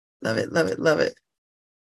 Love it, love it, love it.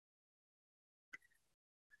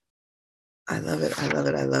 I love it, I love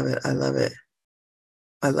it, I love it, I love it.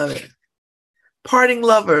 I love it. Parting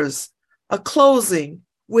lovers, a closing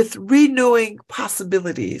with renewing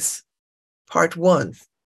possibilities. Part 1.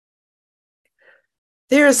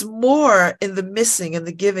 There is more in the missing and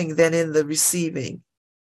the giving than in the receiving.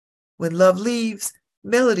 When love leaves,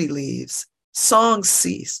 melody leaves, songs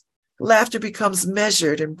cease, laughter becomes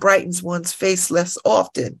measured and brightens one's face less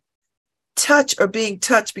often. touch or being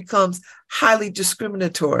touched becomes highly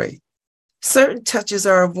discriminatory. Certain touches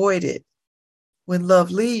are avoided. When love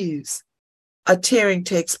leaves, a tearing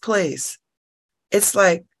takes place. It's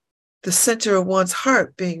like the center of one's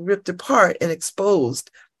heart being ripped apart and exposed,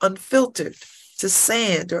 unfiltered, to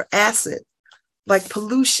sand or acid, like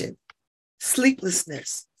pollution.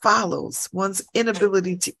 Sleeplessness follows one's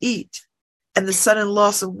inability to eat, and the sudden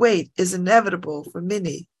loss of weight is inevitable for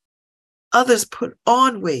many. Others put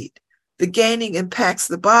on weight. The gaining impacts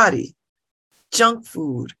the body. Junk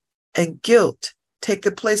food and guilt take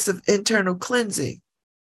the place of internal cleansing.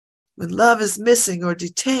 When love is missing or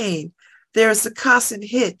detained, there is a constant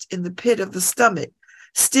hit in the pit of the stomach,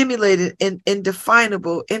 stimulated in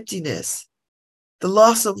indefinable emptiness. The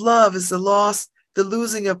loss of love is the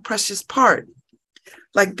losing of precious part,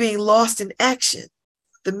 like being lost in action,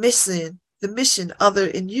 the mission other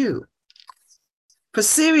in you. For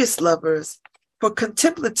serious lovers, for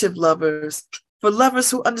contemplative lovers, for lovers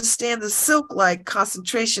who understand the silk-like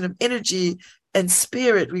concentration of energy and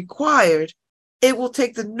spirit required, it will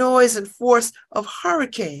take the noise and force of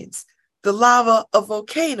hurricanes, the lava of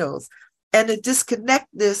volcanoes, and the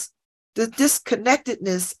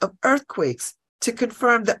disconnectedness of earthquakes to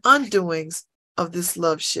confirm the undoings of this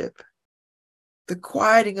love ship. The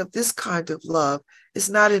quieting of this kind of love is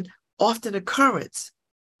not an often occurrence,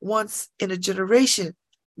 once in a generation,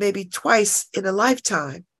 maybe twice in a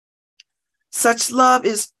lifetime. Such love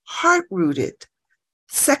is heart-rooted,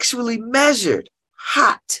 sexually measured,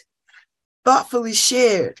 hot, thoughtfully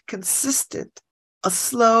shared, consistent, a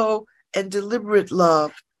slow and deliberate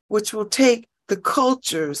love, which will take the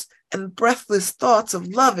cultures and breathless thoughts of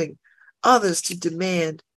loving others to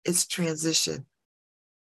demand its transition.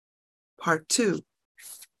 Part 2.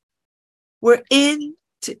 Where end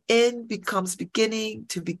to end becomes beginning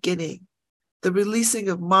to beginning, the releasing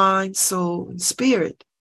of mind, soul, and spirit.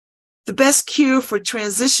 The best cure for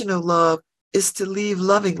transitional love is to leave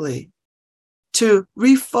lovingly, to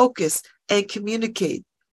refocus and communicate,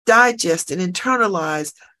 digest and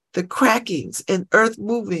internalize the crackings and earth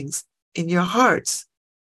movings in your hearts.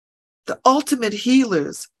 The ultimate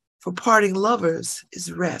healers for parting lovers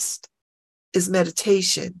is rest, is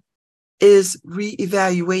meditation, is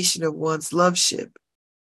re-evaluation of one's love ship.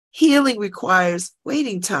 Healing requires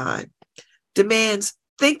waiting time, demands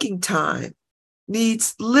thinking time,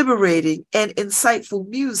 needs liberating and insightful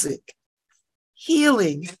music.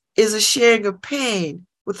 Healing is a sharing of pain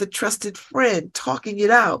with a trusted friend, talking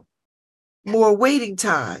it out. More waiting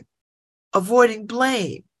time, avoiding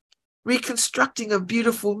blame, reconstructing of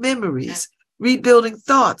beautiful memories, rebuilding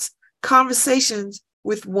thoughts, conversations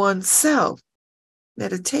with oneself,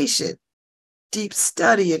 meditation, deep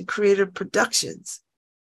study and creative productions,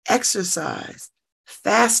 exercise,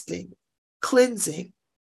 fasting, cleansing,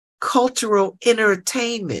 cultural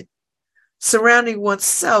entertainment, surrounding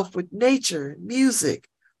oneself with nature, music,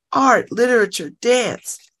 art, literature,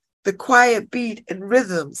 dance, the quiet beat and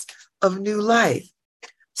rhythms of new life,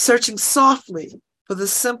 searching softly for the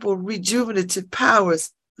simple rejuvenative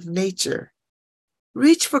powers of nature.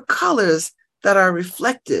 Reach for colors that are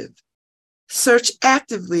reflective. Search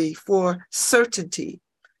actively for certainty,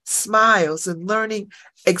 smiles, and learning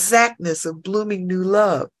exactness of blooming new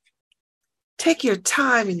love. Take your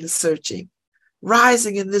time in the searching.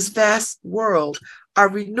 Rising in this vast world are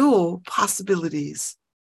renewal possibilities.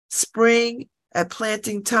 Spring at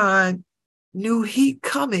planting time, new heat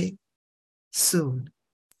coming soon.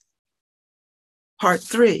 Part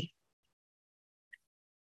 3.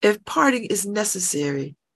 If parting is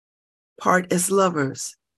necessary, part as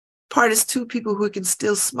lovers. Part as two people who can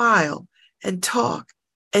still smile and talk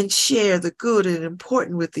and share the good and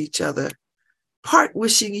important with each other. Part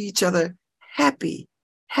wishing each other happy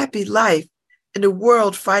life in a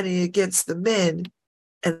world fighting against the men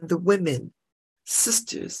and the women,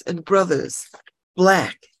 sisters and brothers,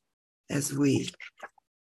 Black as we.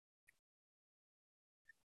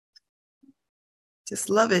 Just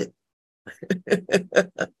love it.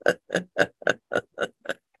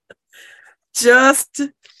 Just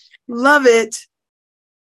love it.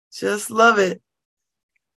 Just love it.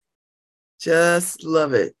 Just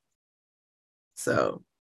love it. So,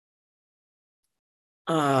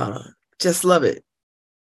 just love it.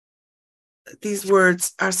 These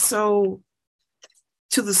words are so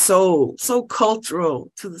to the soul, so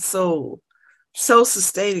cultural to the soul, so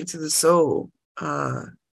sustaining to the soul.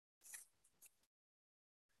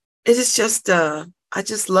 It is just, I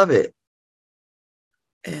just love it.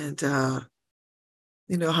 And, Hakai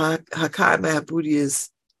Mahabooty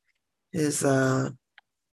is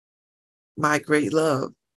my great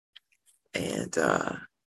love. And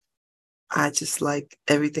I just like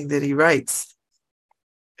everything that he writes.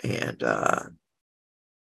 And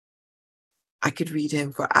I could read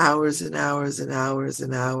him for hours and hours and hours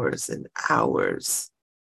and hours and hours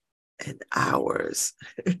and hours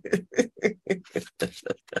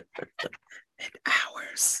and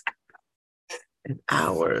hours and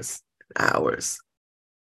hours and hours.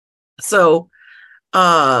 So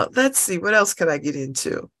let's see, what else can I get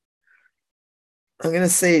into? I'm going to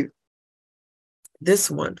save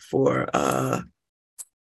this one for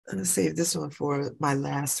my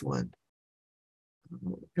last one,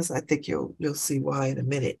 because I think you'll see why in a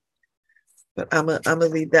minute. But I'm gonna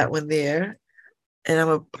leave that one there,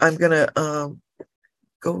 and I'm gonna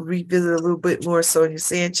go revisit a little bit more Sonia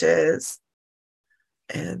Sanchez,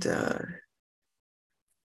 and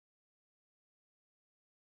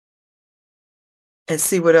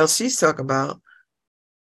see what else she's talking about.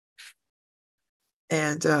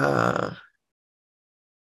 And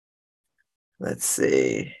let's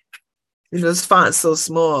see. This font's so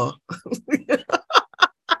small.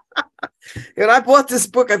 And I bought this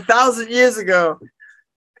book 1,000 years ago.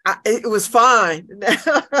 It was fine.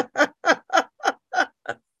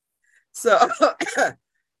 So,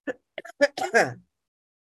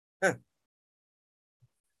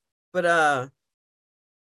 but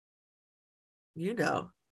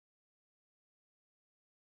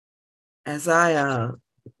as I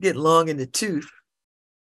get long in the tooth,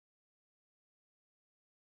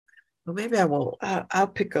 well, maybe I won't. I'll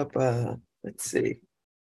pick up. Let's see.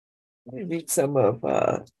 Let me read some of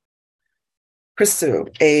Crystal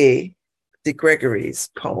A. de Gregory's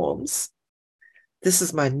poems. This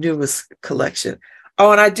is my newest collection.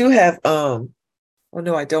 Oh, and I do have, oh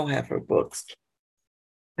no, I don't have her books.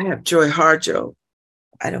 I have Joy Harjo.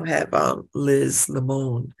 I don't have Ms.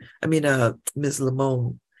 Lamone,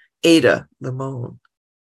 Ada Lamone.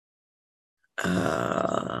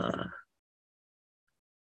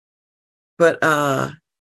 But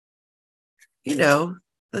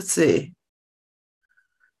let's see.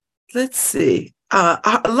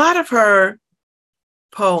 A lot of her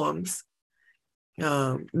poems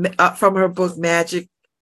from her book Magic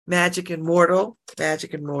Immortal,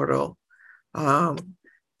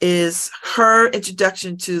 is her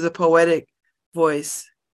introduction to the poetic voice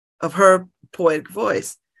of her poetic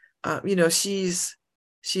voice. She's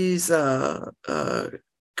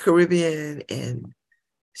Caribbean, and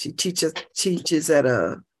she teaches at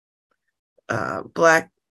a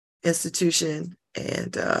Black institution,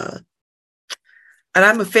 and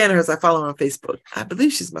I'm a fan of hers. I follow her on Facebook. I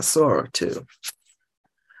believe she's my soror too.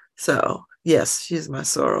 So yes, she's my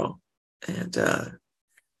soror, and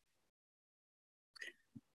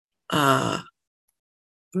I'm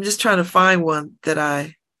just trying to find one that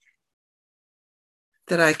I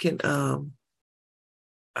can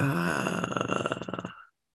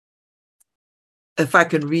if I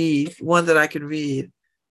can read one that I can read.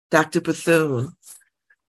 Dr. Bethune.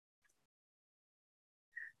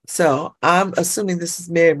 So I'm assuming this is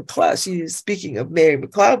Mary McLeod. She is speaking of Mary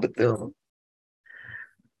McLeod Bethune.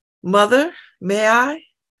 Mother, may I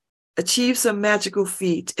achieve some magical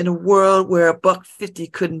feat in a world where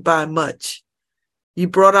 $1.50 couldn't buy much? You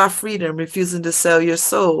brought our freedom, refusing to sell your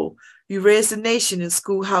soul. You raised a nation in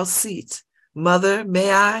schoolhouse seats. Mother,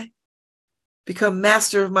 may I become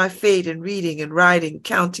master of my fate in reading and writing,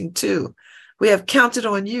 counting too? We have counted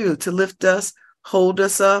on you to lift us, hold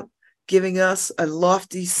us up, giving us a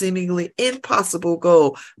lofty, seemingly impossible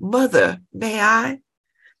goal. Mother, may I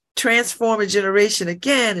transform a generation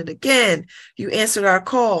again and again? You answered our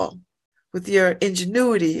call with your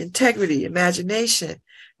ingenuity, integrity, imagination.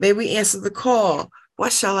 May we answer the call.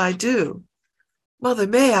 What shall I do? Mother,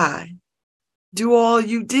 may I do all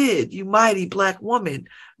you did, you mighty Black woman,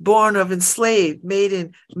 born of enslaved, made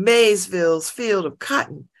in Maysville's field of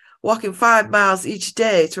cotton, walking 5 miles each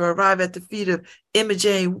day to arrive at the feet of Emma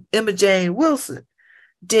Jane Wilson,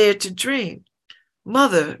 dared to dream.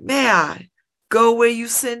 Mother, may I go where you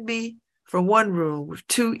send me, from one room with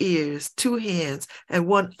 2 ears, 2 hands, and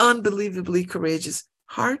one unbelievably courageous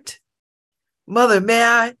heart? Mother, may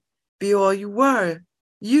I be all you were,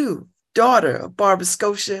 you, daughter of Barbara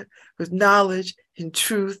Scotia, with knowledge and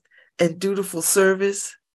truth and dutiful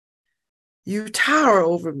service? You tower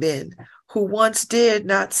over men who once dared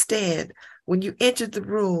not stand. When you entered the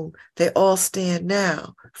room, they all stand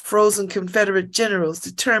now. Frozen Confederate generals,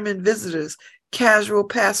 determined visitors, casual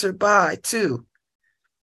passerby too.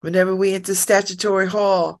 Whenever we enter statuary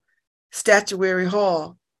hall,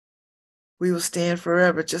 we will stand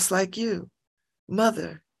forever just like you.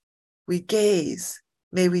 Mother,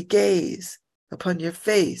 may we gaze upon your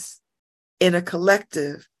face in a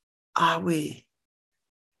collective, are we?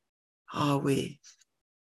 Are we?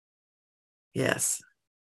 Yes.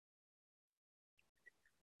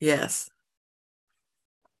 Yes.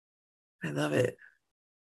 I love it.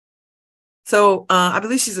 So I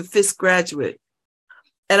believe she's a Fisk graduate.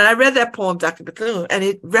 And I read that poem, Dr. Bethune, and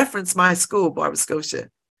it referenced my school, Barber Scotia,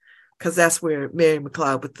 because that's where Mary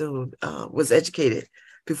McLeod Bethune was educated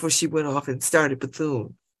before she went off and started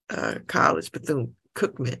Bethune College, Bethune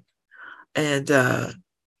Cookman. And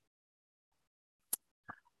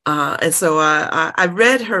so I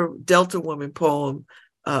read her Delta Woman poem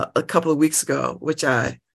a couple of weeks ago, which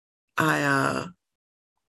I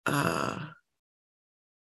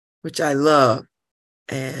love,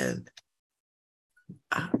 and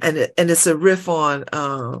it's a riff on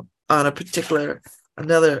a particular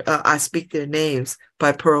I Speak Their Names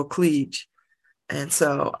by Pearl Cleage, and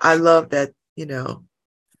so I love that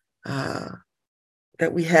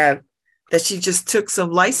that we have that she just took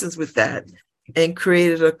some license with that and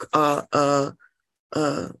created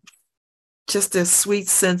just a sweet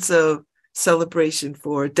sense of celebration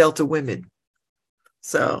for Delta women.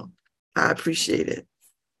 So I appreciate it.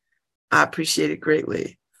 I appreciate it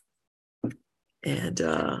greatly. And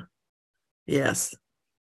yes,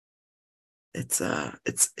 it's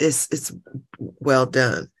well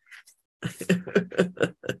done.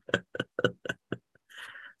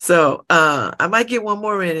 So I might get one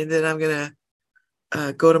more in, and then I'm gonna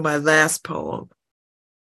go to my last poem.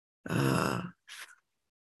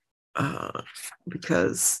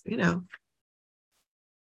 Because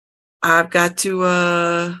I've got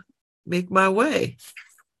to make my way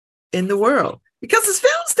in the world because it's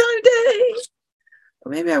Valentine's Day.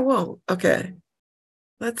 Or maybe I won't. Okay.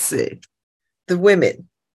 Let's see. The women.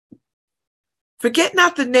 Forget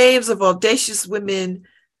not the names of audacious women.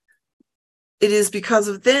 It is because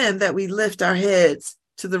of them that we lift our heads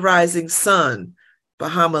to the rising sun,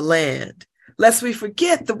 Bahama land. Lest we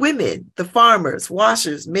forget the women, the farmers,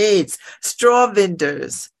 washers, maids, straw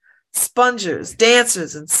vendors, spongers,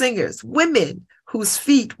 dancers, and singers, women whose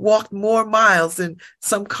feet walked more miles than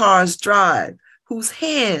some cars drive, whose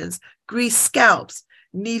hands greased scalps,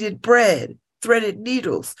 kneaded bread, threaded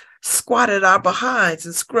needles, squatted our behinds,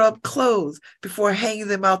 and scrubbed clothes before hanging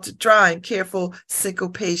them out to dry in careful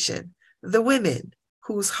syncopation. The women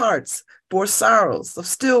whose hearts bore sorrows of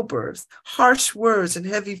stillbirths, harsh words, and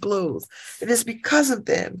heavy blows. It is because of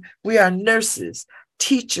them we are nurses,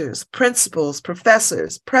 teachers, principals,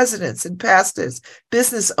 professors, presidents and pastors,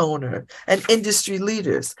 business owners and industry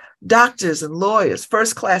leaders, doctors and lawyers,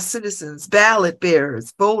 first-class citizens, ballot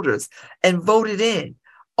bearers, voters, and voted in,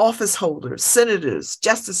 office holders, senators,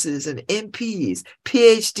 justices, and MPs,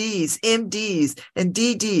 PhDs, MDs, and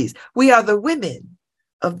DDs. We are the women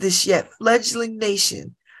of this yet fledgling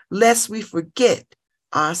nation, lest we forget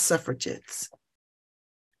our suffragettes.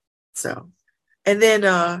 So, and then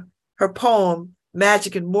her poem,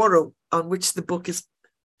 Magic and Mortal, on which the book is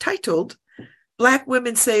titled, Black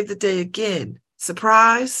Women Save the Day Again.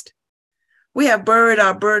 Surprised? We have buried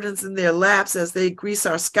our burdens in their laps as they grease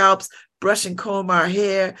our scalps, brush and comb our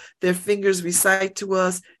hair. Their fingers recite to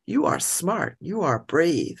us, you are smart, you are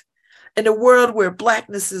brave. In a world where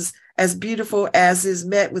Blackness is as beautiful as is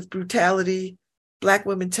met with brutality, Black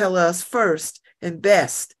women tell us first and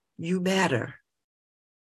best, you matter.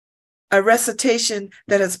 A recitation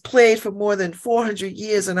that has played for more than 400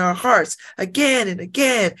 years in our hearts, again and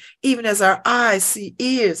again, even as our eyes see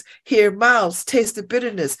ears, hear mouths, taste the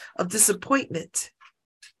bitterness of disappointment.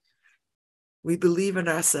 We believe in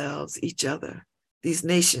ourselves, each other, these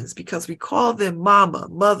nations, because we call them mama,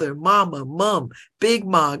 mother, mama, mum, big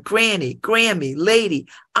ma, granny, Grammy, lady,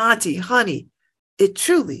 auntie, honey. It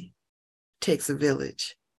truly takes a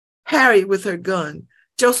village. Harry with her gun,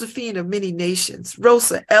 Josephine of many nations,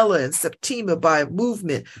 Rosa, Ella, and Septima by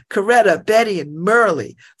movement, Coretta, Betty, and Merle,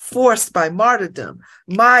 forced by martyrdom,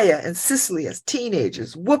 Maya and Cicely as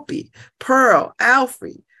teenagers, Whoopi, Pearl,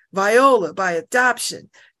 Alfred, Viola by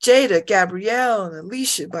adoption, Jada, Gabrielle, and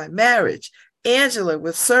Alicia by marriage, Angela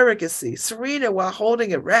with surrogacy, Serena while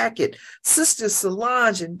holding a racket, sisters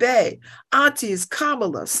Solange and Bay, aunties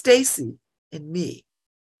Kamala, Stacy, and me.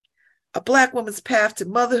 A Black woman's path to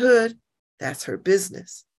motherhood, that's her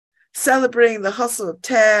business. Celebrating the hustle of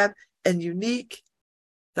Tab and Unique,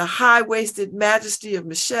 the high-waisted majesty of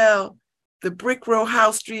Michelle, the brick row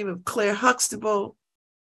house dream of Claire Huxtable.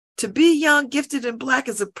 To be young, gifted, and Black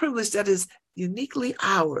is a privilege that is uniquely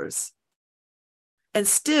ours. And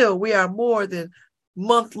still, we are more than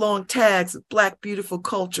month-long tags of Black beautiful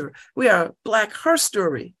culture. We are Black her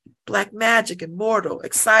story, Black magic and mortal,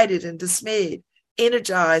 excited and dismayed,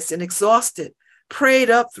 energized and exhausted, prayed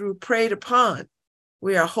up through preyed upon.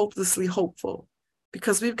 We are hopelessly hopeful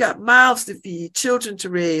because we've got mouths to feed, children to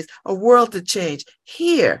raise, a world to change,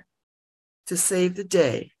 here to save the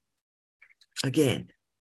day again.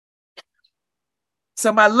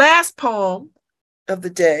 So my last poem of the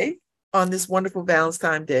day on this wonderful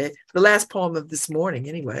Valentine's Day, the last poem of this morning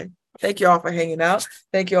anyway. Thank you all for hanging out.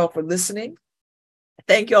 Thank you all for listening.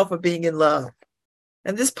 Thank you all for being in love.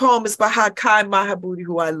 And this poem is by Hakai Mahabooty,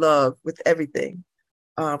 who I love with everything,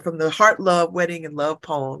 from the Heart, Love, Wedding, and Love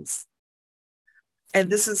poems. And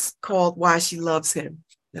this is called Why She Loves Him.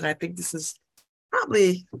 And I think this is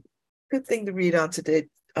probably a good thing to read on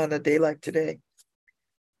a day like today.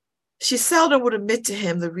 She seldom would admit to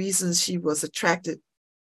him the reasons she was attracted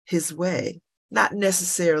his way, not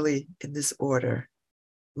necessarily in this order: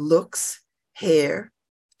 looks, hair,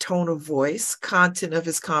 tone of voice, content of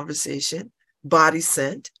his conversation, body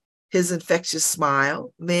scent, his infectious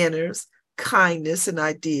smile, manners, kindness and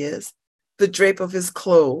ideas, the drape of his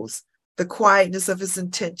clothes, the quietness of his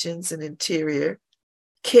intentions and interior,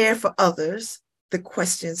 care for others, the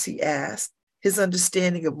questions he asked, his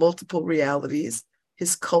understanding of multiple realities,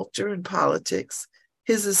 his culture and politics,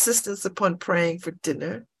 his insistence upon paying for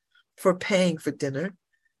dinner,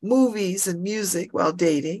 movies and music while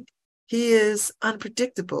dating. He is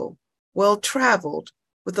unpredictable, well-traveled,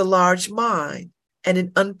 with a large mind, and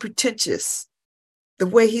an unpretentious. The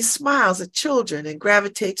way he smiles at children and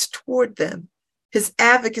gravitates toward them, his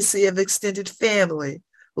advocacy of extended family,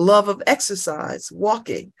 love of exercise,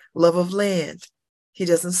 walking, love of land. He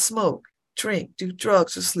doesn't smoke, drink, do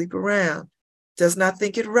drugs, or sleep around, does not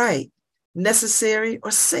think it right, necessary, or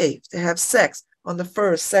safe to have sex on the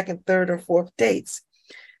first, second, third, or fourth dates.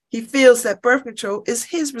 He feels that birth control is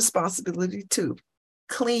his responsibility too.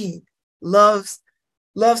 Clean, loves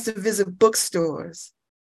to visit bookstores,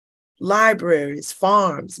 libraries,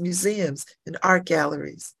 farms, museums, and art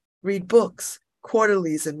galleries, read books,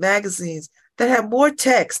 quarterlies, and magazines that have more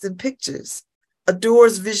text than pictures,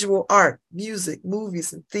 adores visual art, music,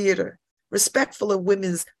 movies, and theater, respectful of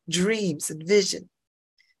women's dreams and vision.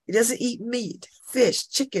 He doesn't eat meat, fish,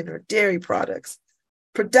 chicken, or dairy products,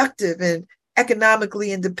 productive and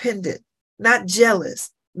economically independent, not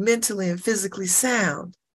jealous, mentally and physically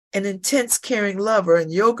sound, an intense, caring lover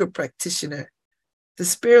and yoga practitioner. The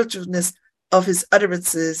spiritualness of his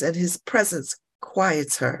utterances and his presence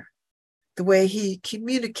quiets her. The way he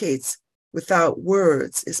communicates without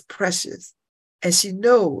words is precious, and she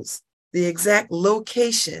knows the exact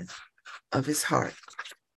location of his heart.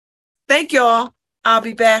 Thank y'all. I'll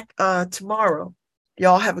be back tomorrow.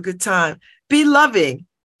 Y'all have a good time. Be loving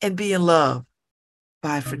and be in love.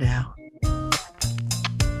 Bye for now.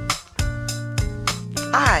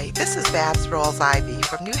 Hi, this is Babz Rawls-Ivy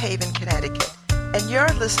from New Haven, Connecticut, and you're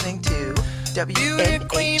listening to WNHHLP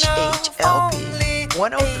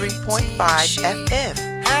 103.5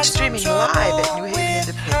 FM, streaming live at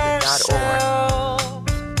newhavenindependent.org.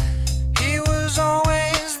 He was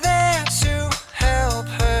always there to help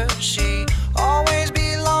her. She always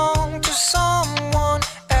belonged to someone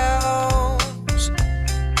else.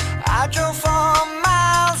 I drove for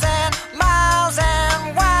miles and miles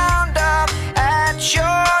and wound up at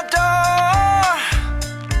your door.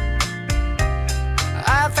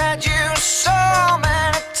 I've had you so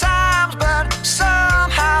many times, but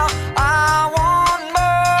somehow I want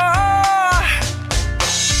more.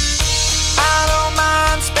 I don't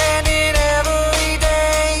mind spending every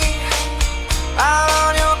day out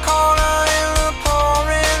on your corner in the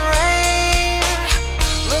pouring rain.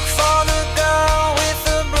 Look for the girl with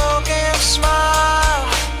the broken smile.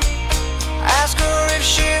 Ask her if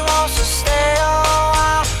she wants to stay a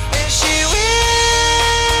while. And she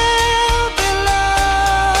will be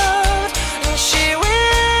loved. And she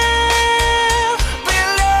will be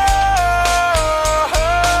loved.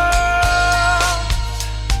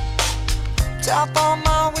 Tap on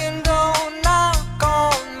my window.